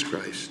Jesus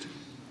Christ.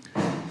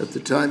 At the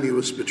time he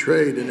was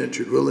betrayed and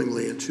entered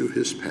willingly into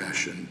his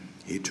passion,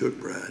 he took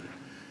bread,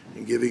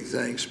 and giving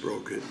thanks,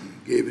 broke it,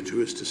 and gave it to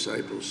his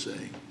disciples,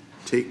 saying,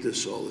 "Take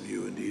this, all of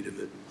you, and eat of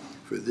it.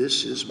 For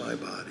this is my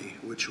body,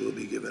 which will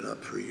be given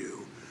up for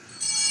you."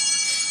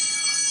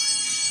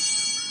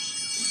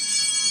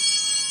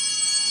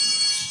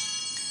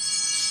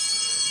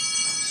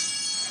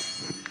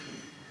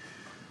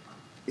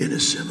 In a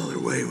similar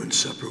way, when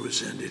supper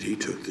was ended, he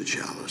took the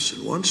chalice,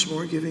 and once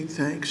more giving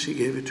thanks, he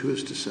gave it to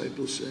his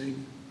disciples,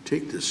 saying,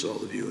 "Take this,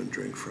 all of you, and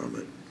drink from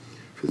it.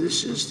 For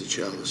this is the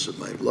chalice of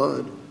my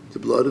blood, the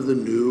blood of the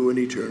new and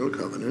eternal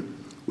covenant,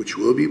 which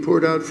will be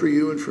poured out for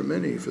you and for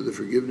many for the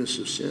forgiveness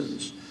of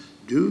sins.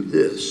 Do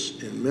this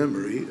in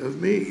memory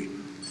of me."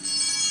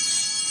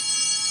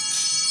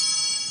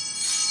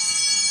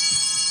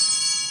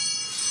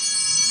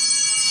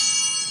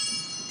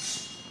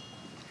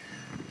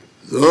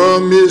 The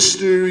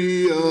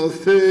mystery of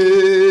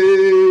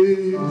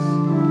faith.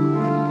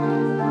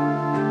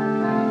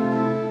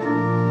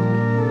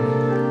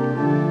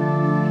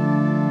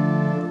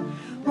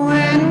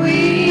 When we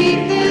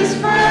eat this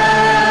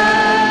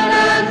bread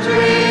and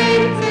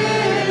drink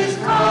this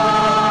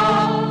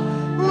cup,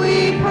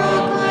 we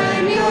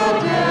proclaim your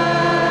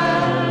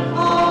death,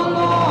 O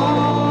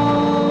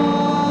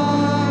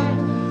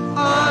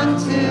Lord,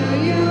 until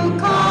you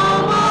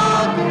come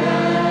again.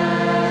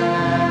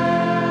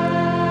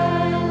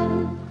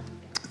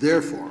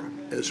 Therefore,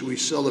 as we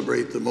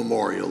celebrate the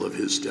memorial of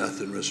his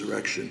death and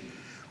resurrection,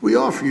 we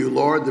offer you,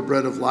 Lord, the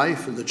bread of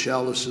life and the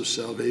chalice of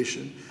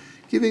salvation,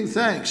 giving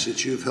thanks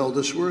that you have held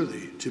us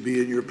worthy to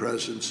be in your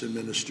presence and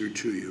minister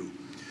to you.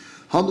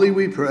 Humbly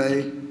we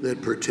pray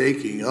that,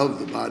 partaking of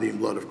the body and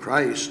blood of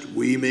Christ,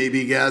 we may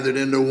be gathered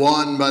into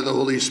one by the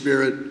Holy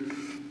Spirit.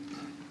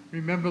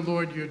 Remember,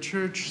 Lord, your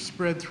church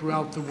spread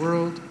throughout the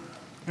world,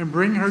 and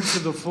bring her to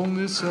the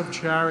fullness of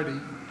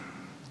charity,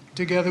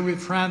 together with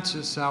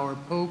Francis, our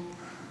Pope,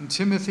 and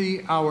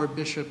Timothy, our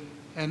Bishop,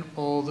 and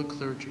all the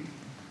clergy.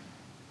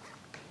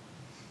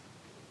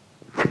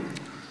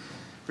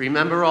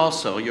 Remember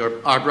also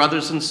our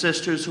brothers and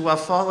sisters who have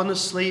fallen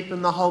asleep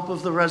in the hope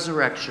of the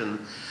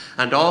resurrection,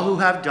 and all who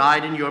have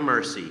died in your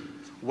mercy.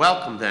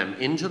 Welcome them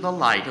into the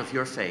light of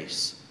your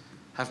face.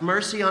 Have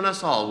mercy on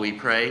us all, we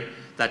pray,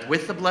 that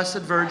with the Blessed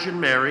Virgin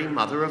Mary,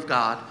 Mother of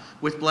God,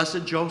 with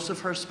blessed Joseph,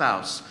 her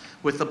spouse,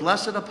 with the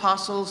blessed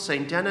apostles,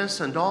 St. Denis,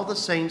 and all the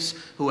saints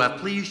who have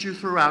pleased you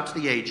throughout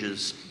the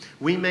ages,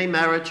 we may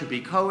merit to be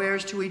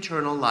co-heirs to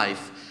eternal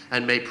life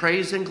and may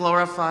praise and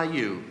glorify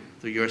you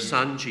through your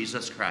Son,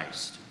 Jesus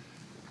Christ.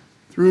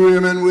 Through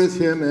him and with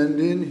him and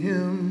in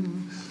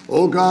him,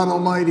 O God,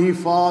 Almighty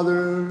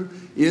Father,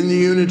 in the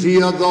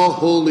unity of the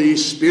Holy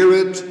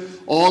Spirit,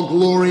 all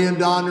glory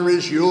and honor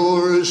is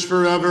yours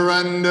forever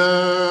and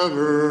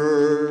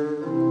ever.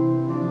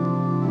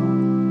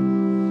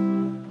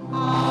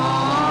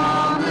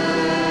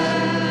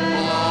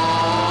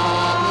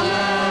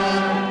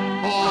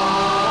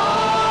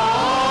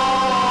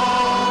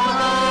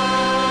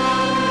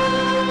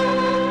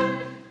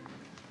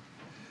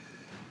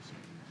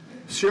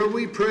 Shall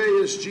we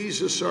pray as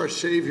Jesus our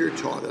Savior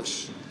taught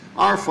us?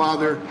 Our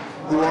Father,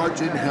 who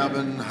art in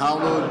heaven,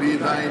 hallowed be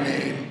thy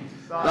name.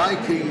 Thy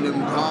kingdom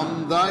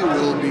come, thy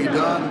will be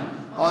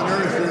done, on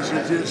earth as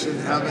it is in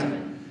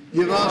heaven.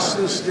 Give us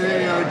this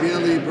day our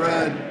daily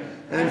bread,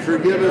 and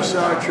forgive us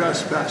our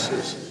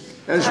trespasses,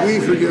 as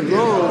we forgive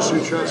those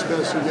who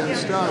trespass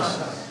against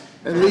us.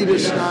 And lead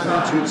us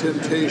not into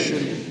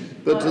temptation,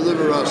 but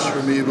deliver us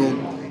from evil.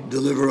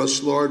 Deliver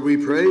us, Lord, we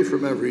pray,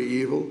 from every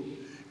evil.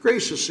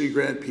 Graciously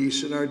grant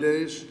peace in our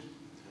days,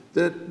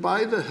 that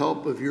by the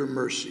help of your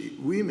mercy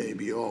we may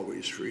be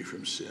always free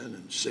from sin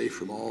and safe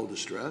from all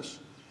distress,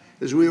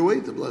 as we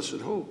await the blessed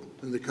hope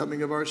and the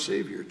coming of our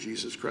Savior,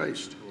 Jesus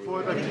Christ.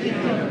 For the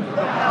kingdom, the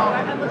power,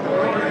 and the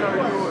glory are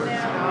yours,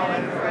 now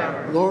and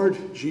forever.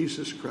 Lord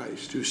Jesus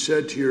Christ, who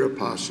said to your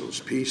apostles,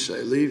 "Peace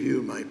I leave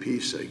you, my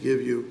peace I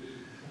give you,"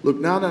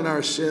 look not on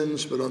our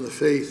sins, but on the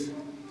faith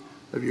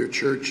of your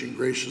church, and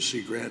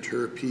graciously grant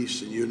her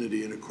peace and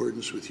unity in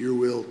accordance with your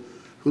will,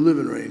 who live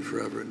and reign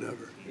forever and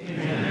ever.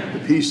 Amen.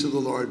 The peace of the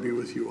Lord be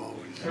with you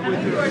always. And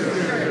with your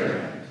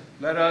spirit.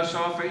 Let us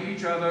offer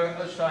each other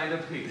a sign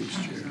of peace. Peace,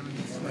 dear.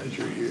 Glad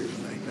you're here.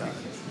 Thank God.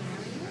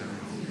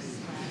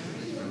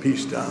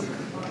 Peace, Tom.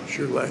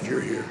 Sure glad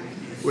you're here.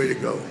 Way to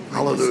go.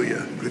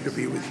 Hallelujah. Good to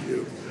be with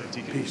you.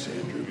 Peace,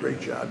 Andrew. Great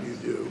job you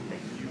do.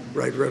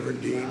 Right,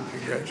 Reverend Dean.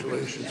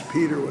 Congratulations.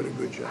 Peter, what a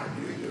good job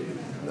you do.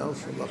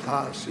 Nelson, La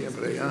Paz,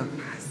 siempre, huh?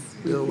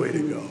 Bill, way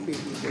to go.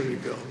 Way to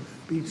go.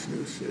 Beats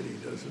New City,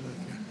 doesn't it?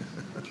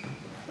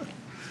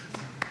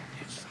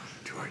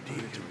 To our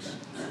deacons,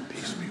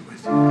 peace be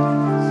with you.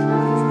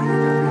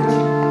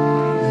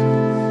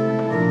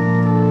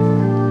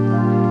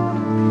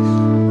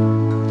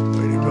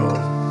 Way to go,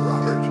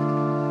 Robert.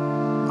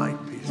 Mike,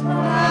 peace be with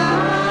you.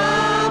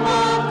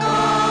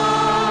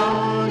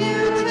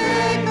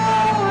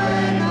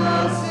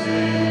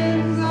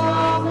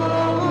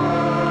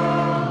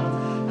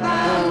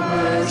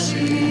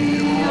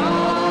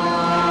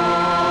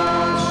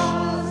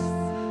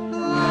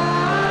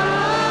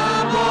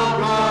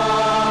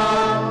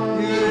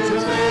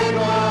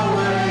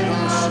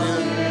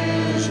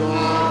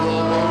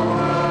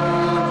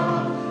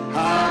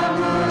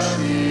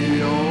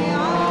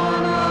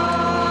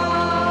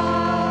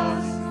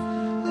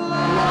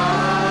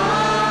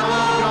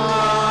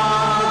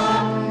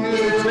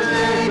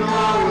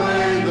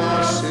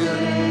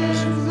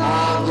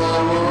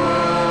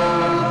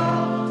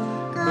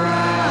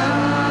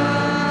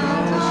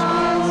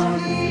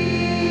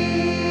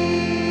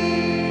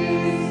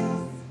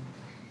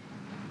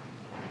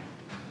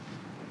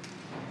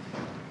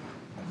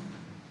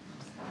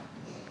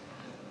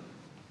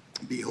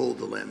 Behold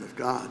the Lamb of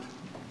God.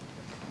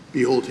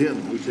 Behold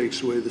him who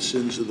takes away the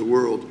sins of the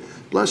world.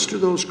 Blessed are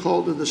those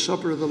called to the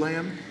supper of the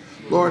Lamb.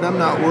 Lord, I'm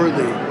not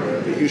worthy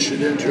that you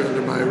should enter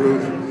under my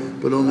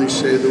roof, but only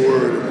say the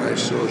word, and my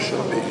soul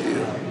shall be healed.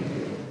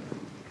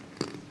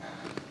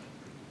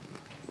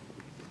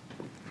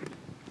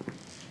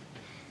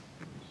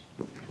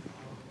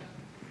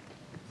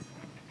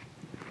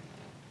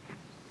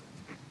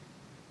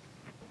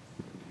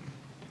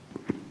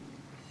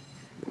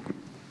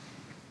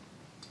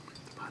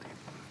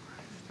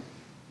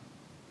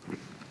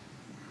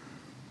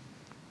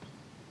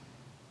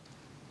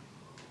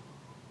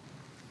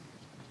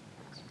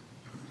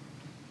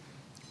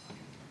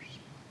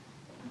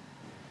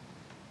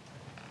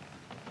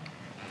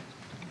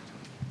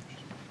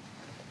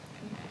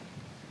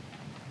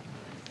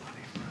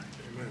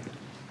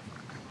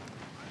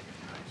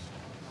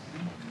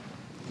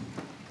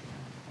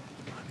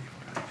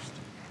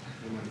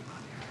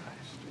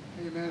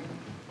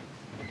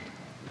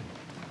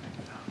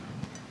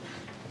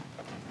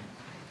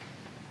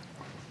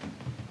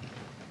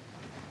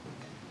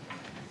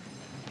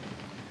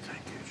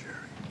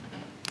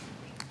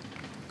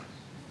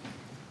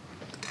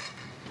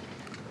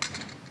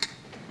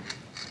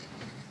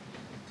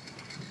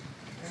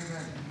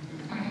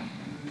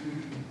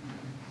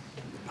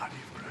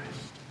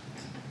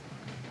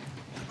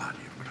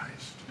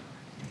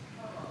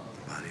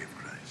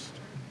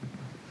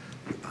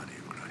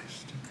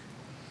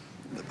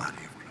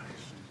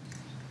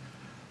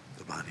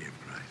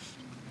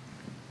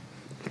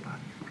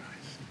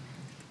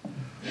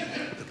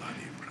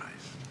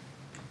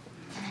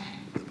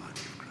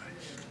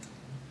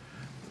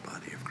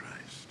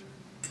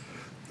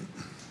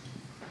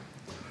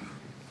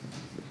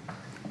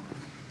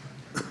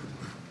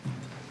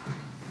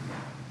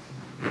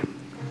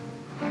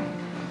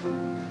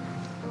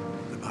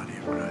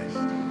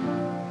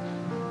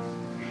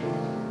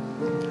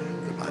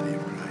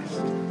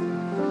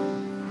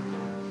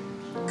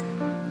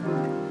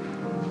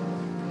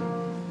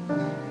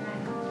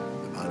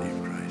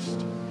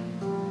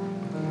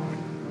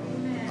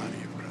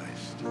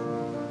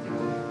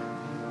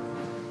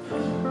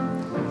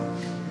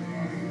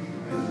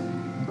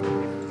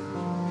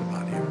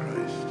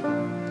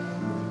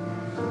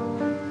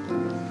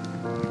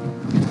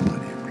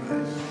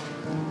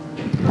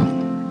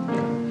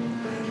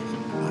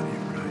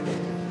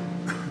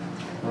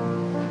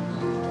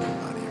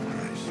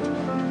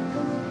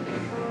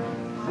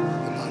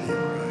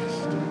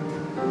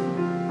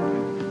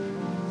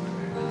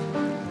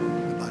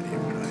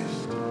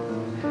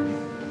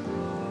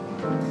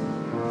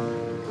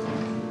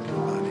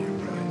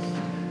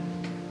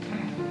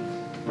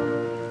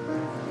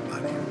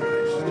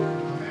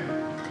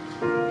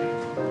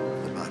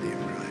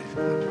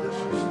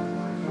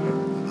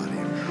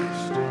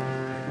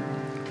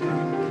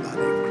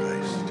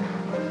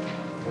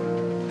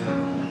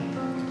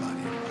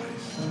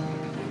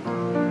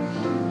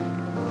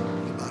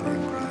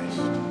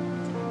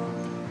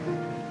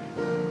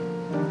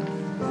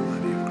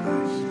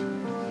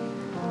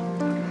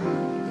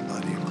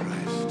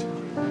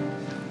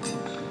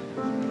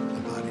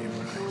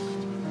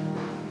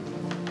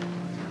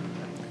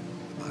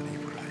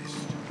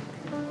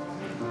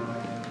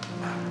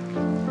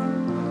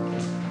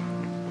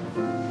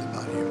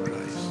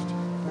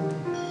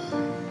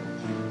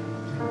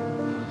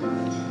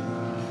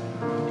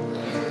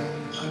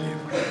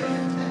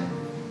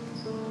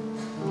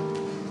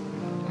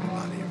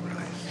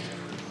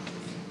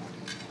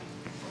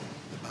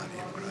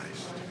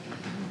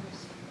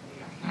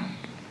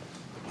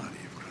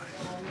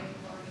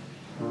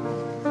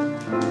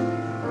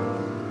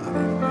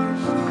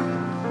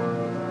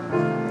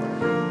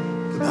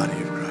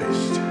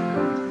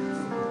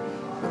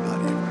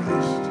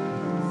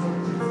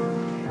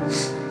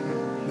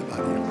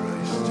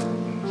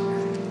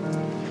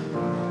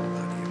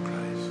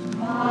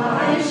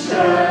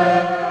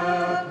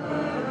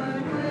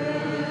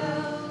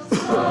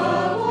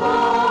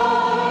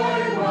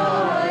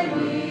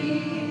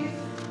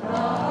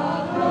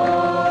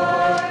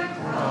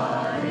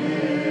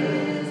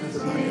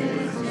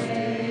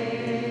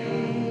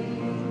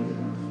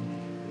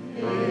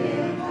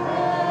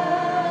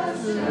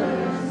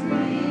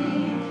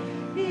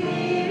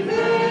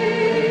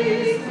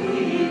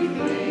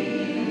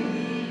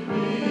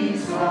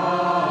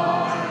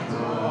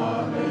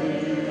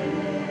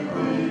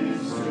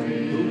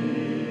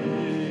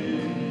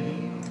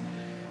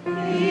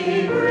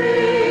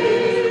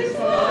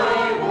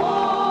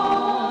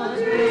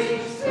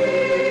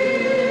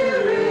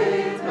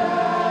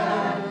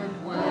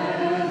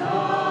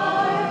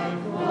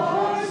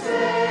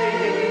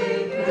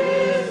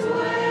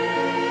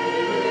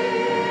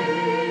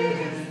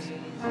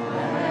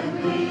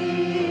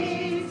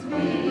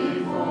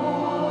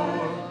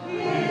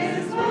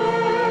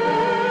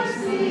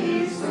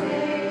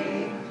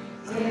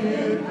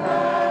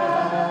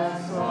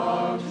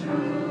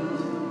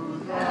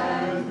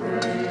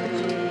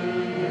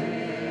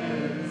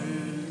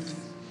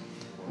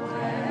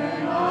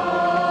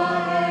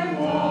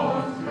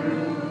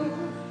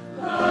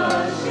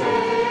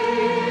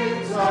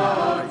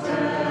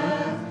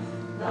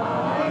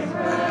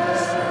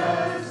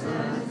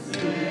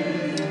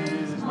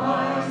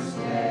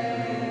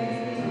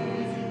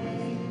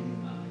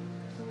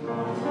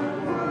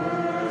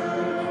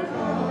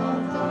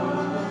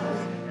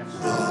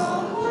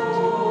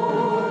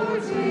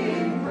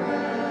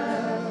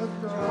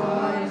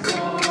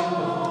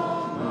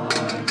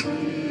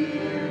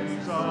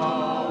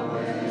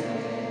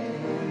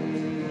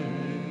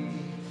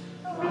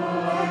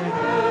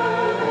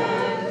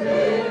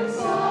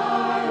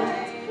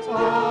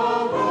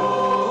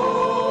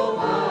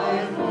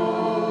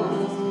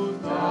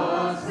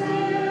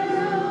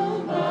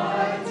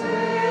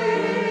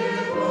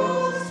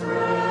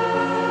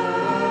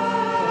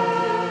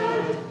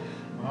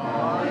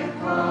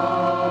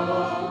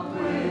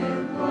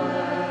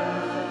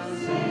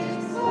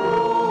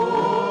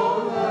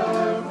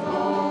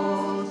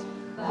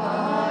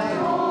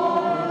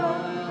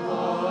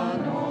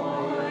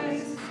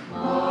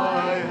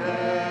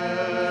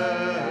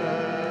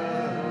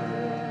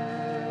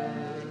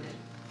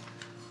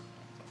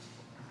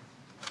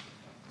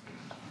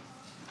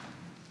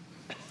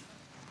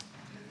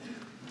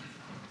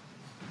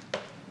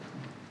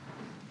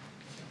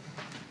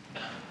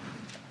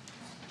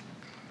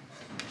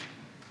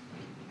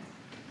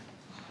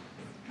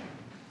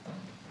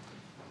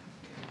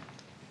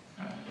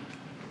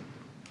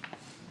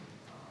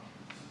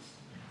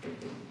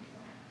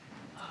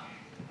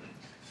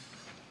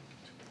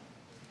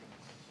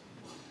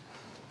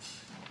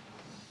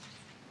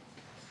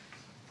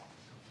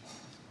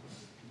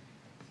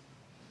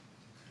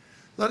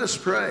 Let us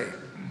pray.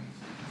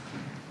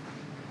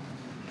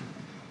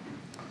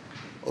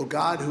 O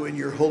God, who in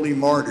your holy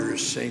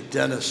martyrs, St.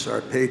 Denis, our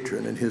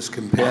patron, and his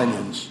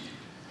companions,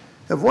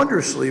 have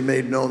wondrously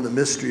made known the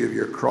mystery of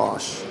your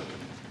cross,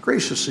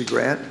 graciously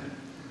grant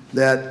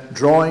that,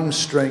 drawing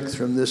strength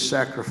from this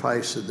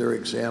sacrifice of their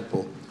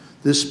example,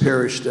 this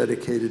parish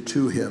dedicated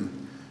to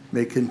him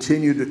may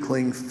continue to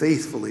cling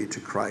faithfully to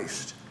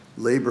Christ,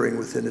 laboring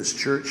within his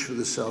church for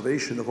the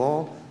salvation of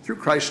all, through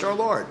Christ our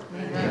Lord.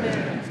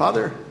 Amen.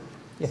 Father?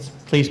 Yes,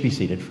 please be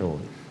seated for a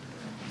moment.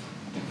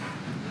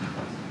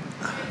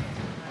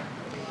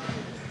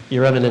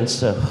 Your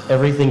Eminence,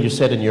 everything you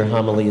said in your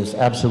homily is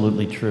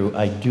absolutely true.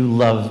 I do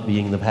love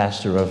being the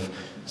pastor of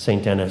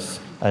St.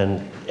 Denis,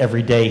 and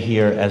every day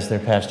here as their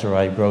pastor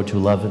I grow to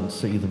love and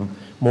see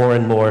more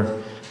and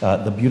more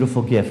the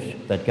beautiful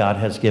gift that God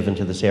has given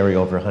to this area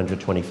over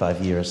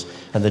 125 years,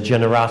 and the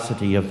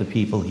generosity of the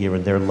people here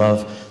and their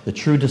love, the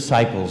true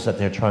disciples that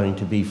they're trying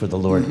to be for the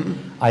Lord.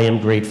 I am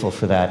grateful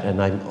for that,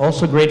 and I'm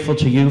also grateful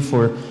to you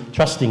for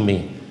trusting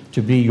me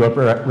to be your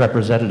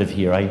representative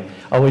here. I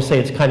always say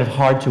it's kind of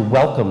hard to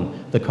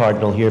welcome the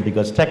Cardinal here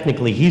because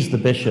technically he's the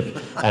bishop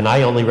and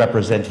I only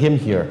represent him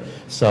here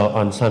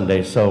on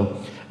Sunday.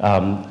 So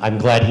I'm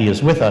glad he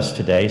is with us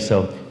today.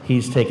 So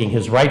he's taking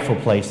his rightful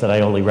place that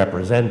I only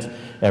represent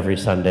every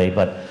Sunday.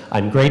 But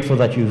I'm grateful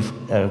that you've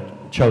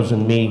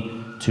chosen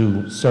me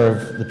to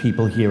serve the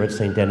people here at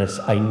St. Denis.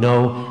 I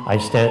know I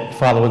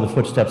follow in the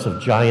footsteps of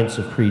giants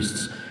of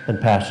priests and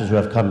pastors who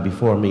have come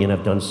before me and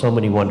have done so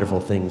many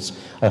wonderful things.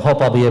 I hope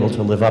I'll be able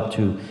to live up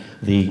to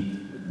the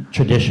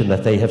tradition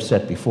that they have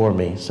set before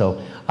me. So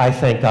I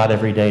thank God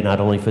every day, not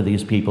only for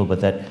these people,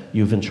 but that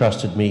you've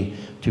entrusted me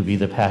to be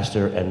the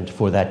pastor and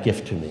for that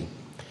gift to me.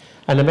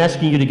 And I'm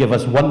asking you to give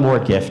us one more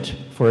gift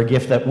for a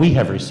gift that we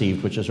have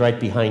received, which is right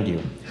behind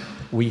you.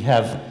 We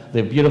have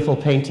the beautiful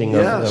painting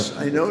of... Yes,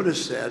 I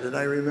noticed that, and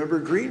I remember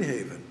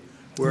Greenhaven.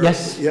 Where,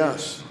 yes.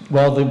 Yes.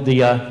 Well,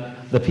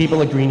 the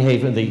people at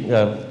Greenhaven,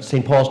 the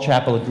St. Paul's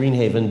Chapel at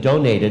Greenhaven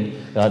donated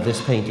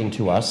this painting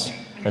to us.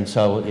 And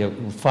so,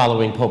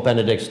 following Pope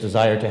Benedict's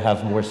desire to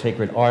have more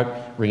sacred art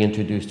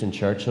reintroduced in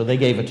church, so they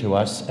gave it to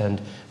us,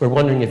 and we're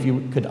wondering if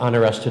you could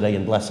honor us today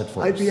and bless it for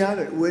us. I'd be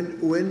honored.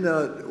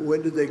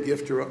 When did they give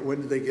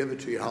it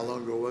to you? How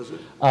long ago was it?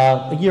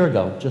 A year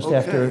ago, just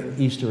after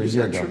Easter, a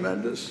year ago. Is that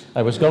tremendous?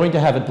 I was going to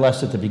have it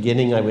blessed at the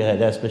beginning. I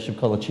had asked Bishop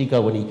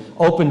Colachico when he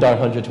opened our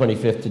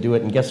 125th to do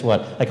it, and guess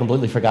what? I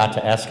completely forgot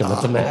to ask him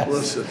at the Mass.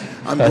 Listen,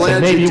 I'm glad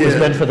you did. Maybe it was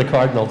meant for the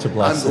Cardinal to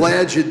bless it. I'm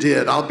glad you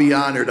did. I'll be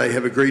honored. I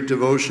have a great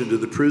devotion to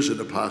the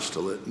prison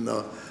apostolate, and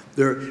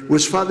there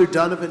was Father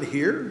Donovan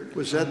here.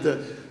 Was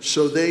that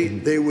so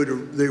they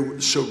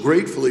would so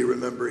gratefully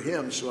remember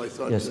him. So I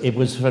thought yes, it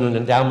was from an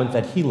endowment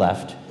that he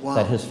left. Wow.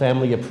 That his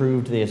family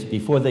approved this.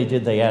 Before they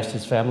did, they asked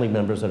his family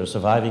members that are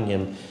surviving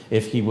him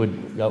if he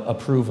would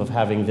approve of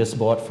having this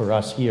bought for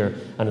us here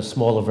and a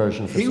smaller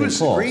version for St. Paul's.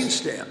 He was the green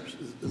stamps,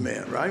 the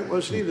man, right?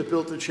 Wasn't he that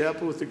built the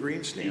chapel with the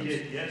green stamps? He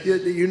did, yes.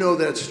 You know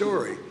that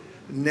story.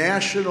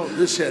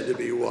 This had to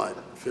be what,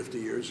 50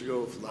 years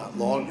ago, if not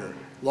longer.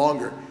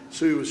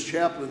 So he was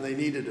chaplain. They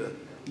needed a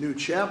new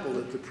chapel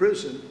at the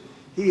prison.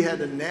 He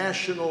had a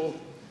national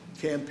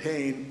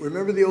campaign.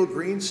 Remember the old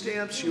green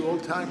stamps? You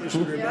old timers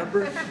would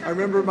remember? I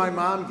remember my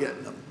mom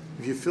getting them.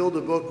 If you filled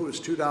a book, it was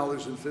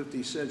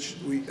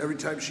 $2.50. Every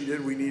time she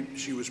did,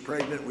 she was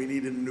pregnant. We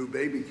needed a new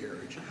baby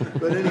carriage.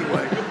 But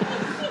anyway,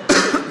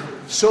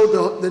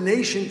 so the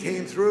nation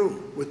came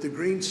through with the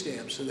green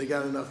stamps, and they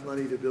got enough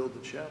money to build the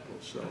chapel.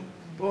 So.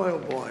 Boy, oh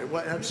boy,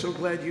 I'm so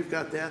glad you've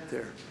got that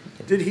there.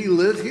 Did he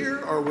live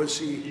here, or was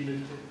he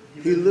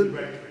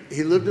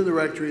lived in the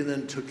rectory and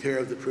then took care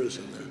of the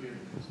prison then?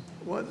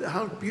 What,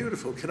 how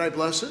beautiful. Can I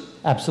bless it?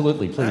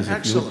 Absolutely, please,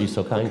 if you would be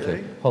so kind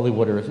to. Holy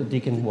water,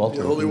 Deacon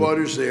Walter. The holy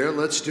water's there.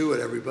 Let's do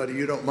it, everybody.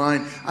 You don't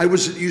mind.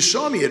 You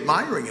saw me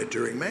admiring it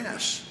during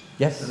Mass.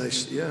 Yes.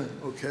 And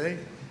okay.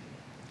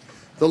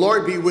 The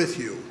Lord be with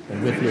you.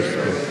 And with your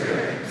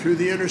spirit. Through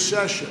the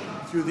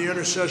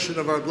intercession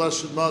of our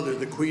Blessed Mother,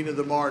 the Queen of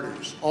the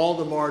Martyrs, all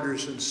the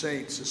martyrs and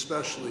saints,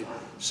 especially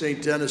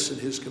St. Denis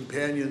and his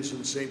companions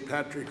and St.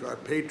 Patrick, our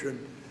patron,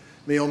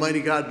 may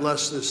Almighty God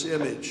bless this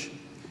image,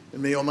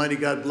 and may Almighty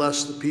God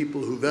bless the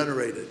people who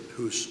venerate it,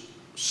 whose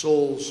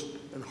souls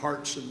and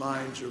hearts and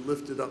minds are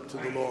lifted up to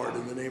the Lord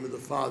in the name of the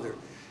Father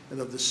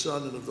and of the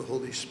Son and of the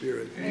Holy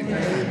Spirit.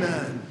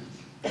 Amen.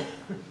 Amen.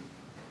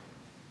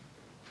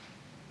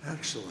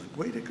 Excellent.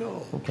 Way to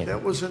go. Okay.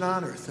 That was an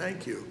honor.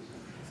 Thank you.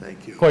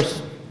 Thank you. Of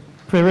course,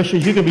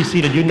 parishioners, you can be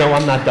seated. You know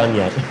I'm not done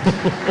yet.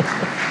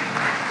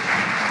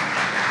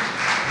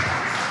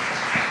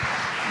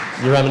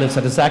 Your Eminence,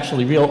 that it's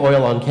actually real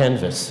oil on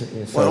canvas.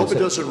 So well, I hope it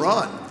doesn't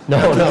run.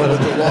 No.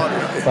 The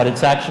water. But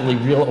it's actually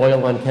real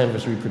oil on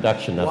canvas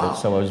reproduction of wow. it.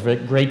 So I was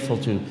very grateful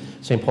to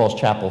St. Paul's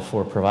Chapel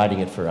for providing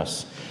it for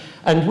us.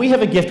 And we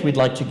have a gift we'd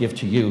like to give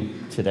to you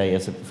today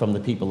from the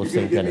people of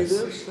St. Denis.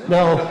 Give me this?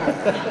 No.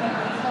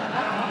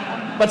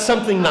 But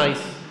something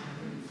nice.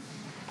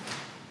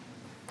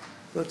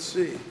 Let's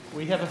see.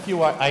 We have a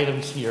few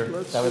items here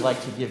that we'd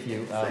like to give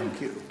you.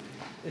 Thank you.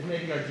 If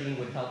maybe our dean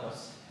would help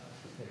us.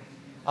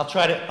 I'll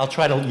try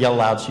to yell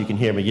loud so you can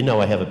hear me. You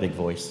know I have a big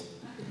voice.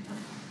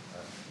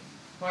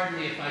 Pardon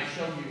me if I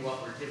show you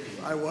what we're giving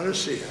you. I want to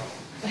see.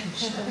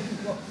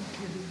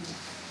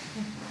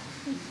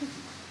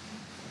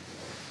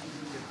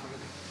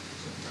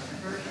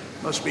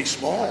 Must be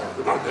small.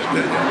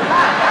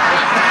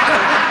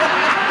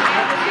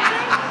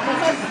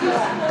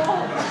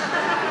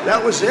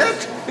 That was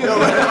it? No.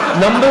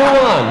 Number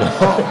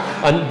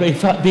one,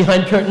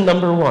 behind curtain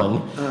number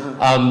one,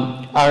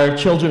 our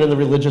children in the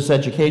religious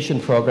education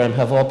program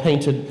have all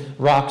painted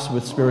rocks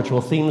with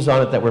spiritual themes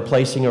on it that we're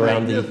placing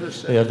around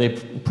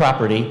the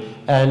property,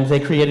 and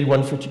they created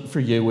one for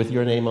you with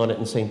your name on it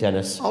in St.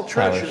 Denis I'll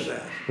treasure Parish,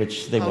 that.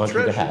 which they want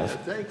you to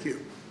have. That. Thank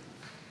you.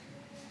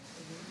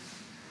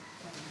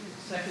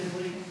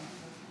 Secondly,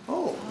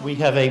 we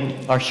have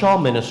our shawl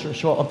ministry,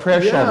 a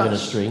prayer shawl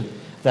ministry,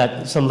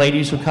 that some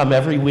ladies who come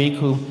every week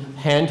who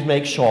hand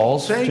make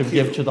shawls to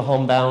give to the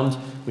homebound.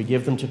 We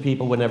give them to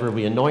people whenever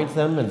we anoint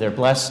them, and they're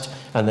blessed,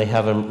 and they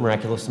have a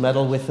miraculous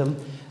medal with them.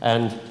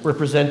 And we're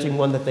presenting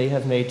one that they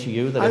have made to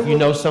you, that if you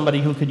know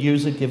somebody who could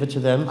use it, give it to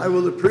them. I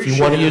will appreciate it. If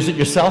you want to use it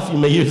yourself, you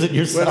may use it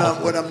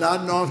yourself. When I'm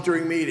nodding off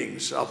during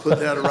meetings, I'll put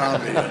that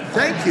around me.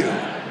 Thank you.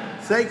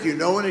 Thank you.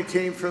 Knowing it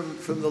came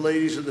from the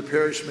ladies of the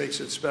parish makes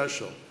it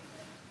special.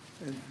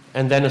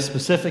 And then a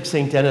specific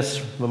St.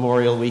 Denis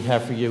memorial we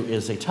have for you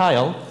is a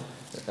tile,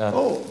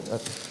 a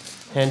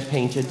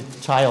hand-painted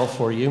tile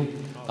for you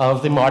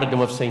of the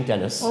martyrdom of St.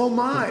 Denis. Oh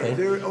my!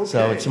 Okay.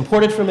 So it's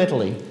imported from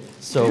Italy.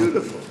 So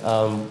beautiful.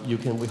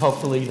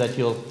 Hopefully that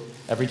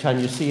every time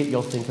you see it,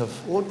 you'll think of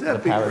the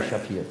parish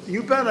up here.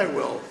 You bet I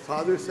will.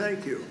 Father,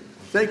 thank you.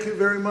 Thank you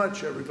very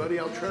much, everybody.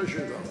 I'll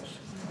treasure those.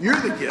 You're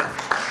the gift.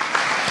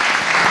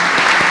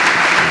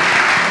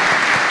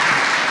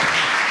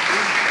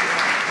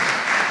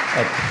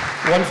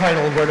 One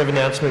final word of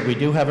announcement. We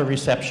do have a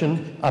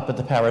reception up at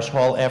the parish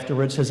hall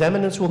afterwards. His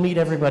Eminence will meet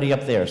everybody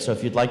up there. So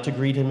if you'd like to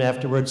greet him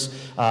afterwards,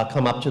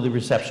 come up to the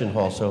reception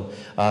hall. So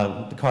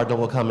the Cardinal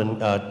will come and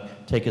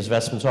take his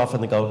vestments off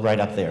and they go right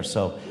up there.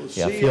 So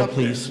feel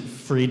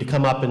free to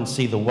come up and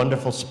see the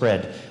wonderful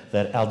spread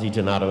that Aldi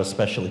Donato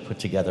especially put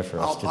together for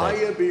us today. I'll buy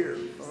you a beer.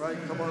 All right,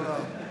 come on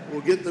up.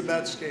 We'll get the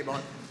Mets game on.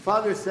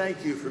 Father,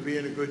 thank you for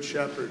being a good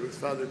shepherd with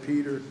Father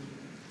Peter.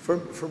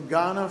 From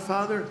Ghana,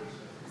 Father,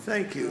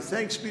 thank you.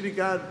 Thanks be to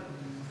God.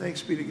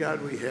 Thanks be to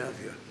God we have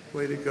you.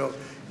 Way to go.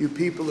 You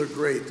people are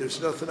great. There's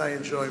nothing I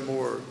enjoy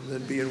more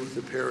than being with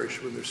the parish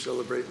when they're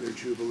celebrating their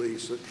Jubilee.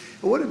 So,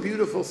 and what a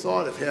beautiful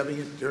thought of having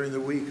it during the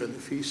week on the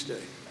feast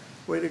day.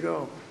 Way to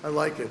go. I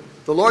like it.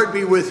 The Lord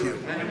be with you.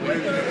 And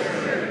with you.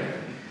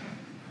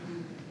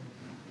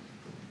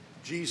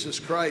 Jesus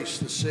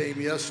Christ, the same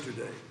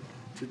yesterday,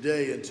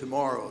 today, and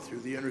tomorrow,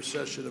 through the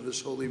intercession of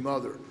his Holy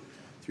Mother,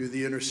 through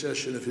the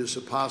intercession of his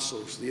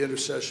apostles, the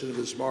intercession of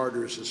his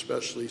martyrs,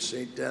 especially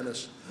St.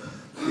 Denis,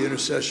 the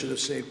intercession of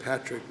St.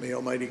 Patrick. May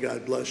Almighty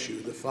God bless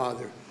you, the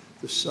Father,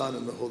 the Son,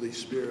 and the Holy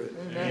Spirit.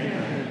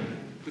 Amen.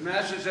 The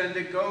Mass is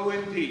ended. Go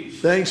in peace.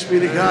 Thanks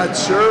be to God.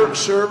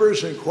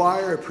 Servers and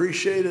choir,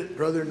 appreciate it.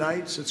 Brother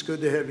Knights, it's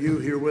good to have you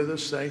here with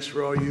us. Thanks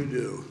for all you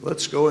do.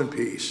 Let's go in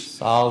peace.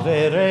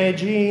 Salve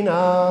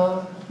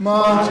Regina,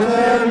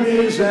 Mater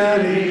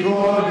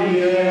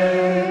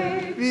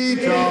misericordiae,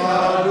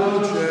 vita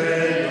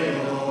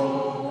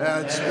dulcedo,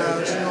 et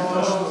spes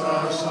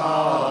nostra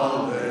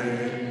salve.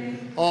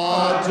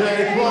 A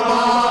te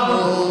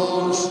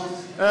clamamus,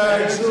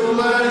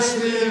 exules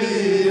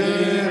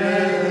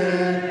filiere,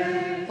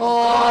 a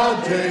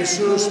te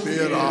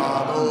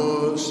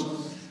suspiramus,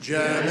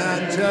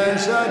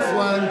 gementes et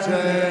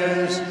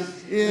flentes,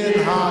 in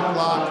hac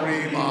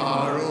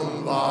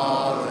lacrimarum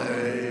vale.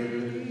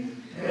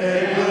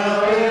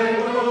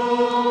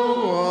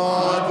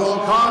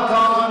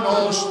 Advocata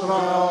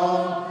nostra,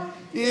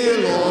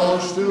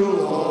 illos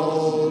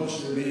tuos,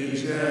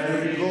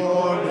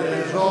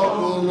 misericordes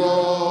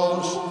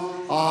oculos,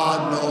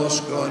 ad nos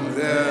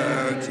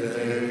converte.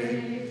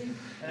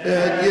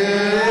 Et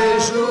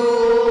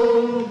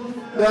Iesum,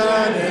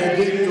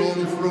 benedictum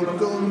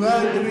fructum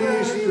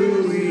ventris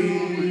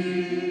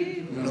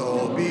tui,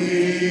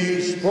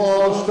 nobis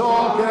post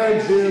hoc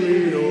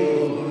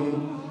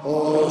exilium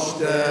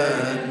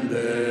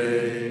ostende.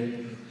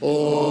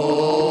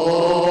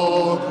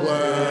 O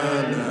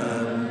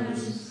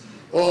clemens,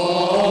 O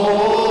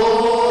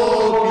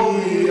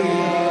pia,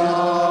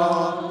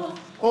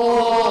 O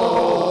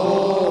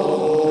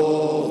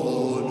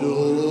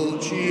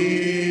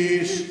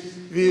dulcis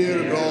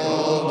Virgo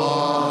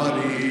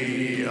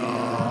Maria.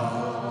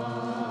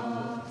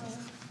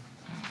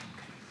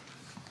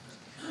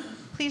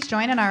 Please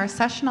join in our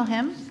recessional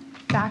hymn.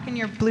 Back in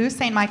your blue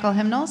St. Michael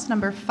hymnals,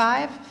 number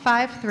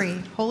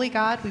 553. Holy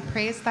God, we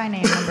praise thy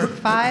name, number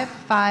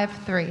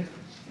 553.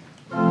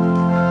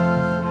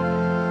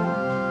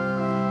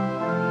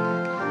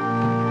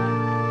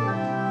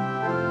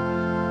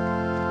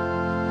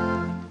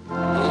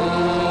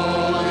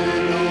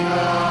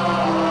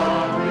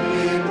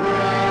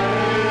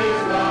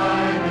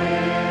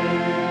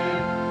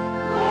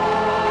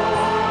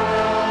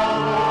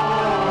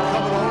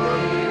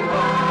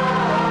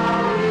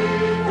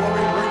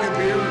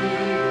 Beer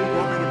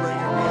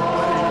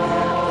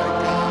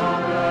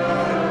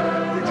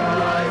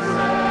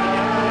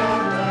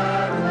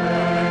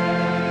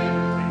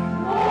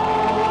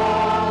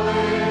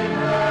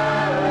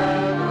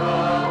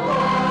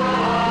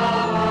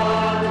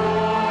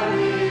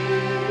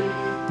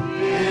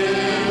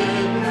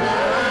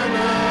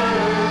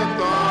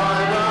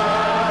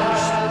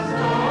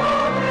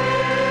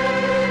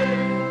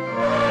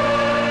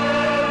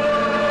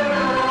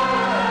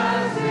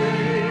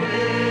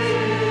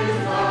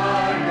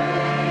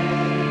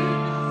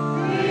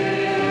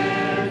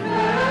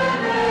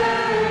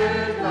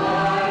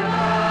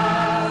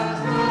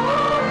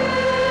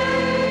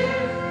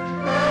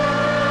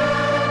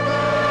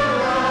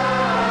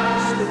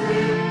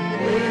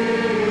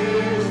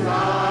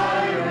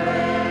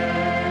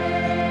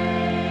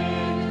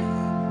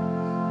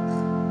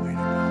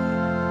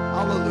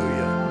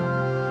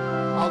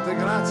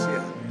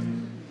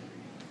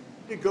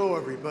You go,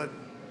 everybody.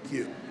 Thank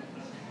you.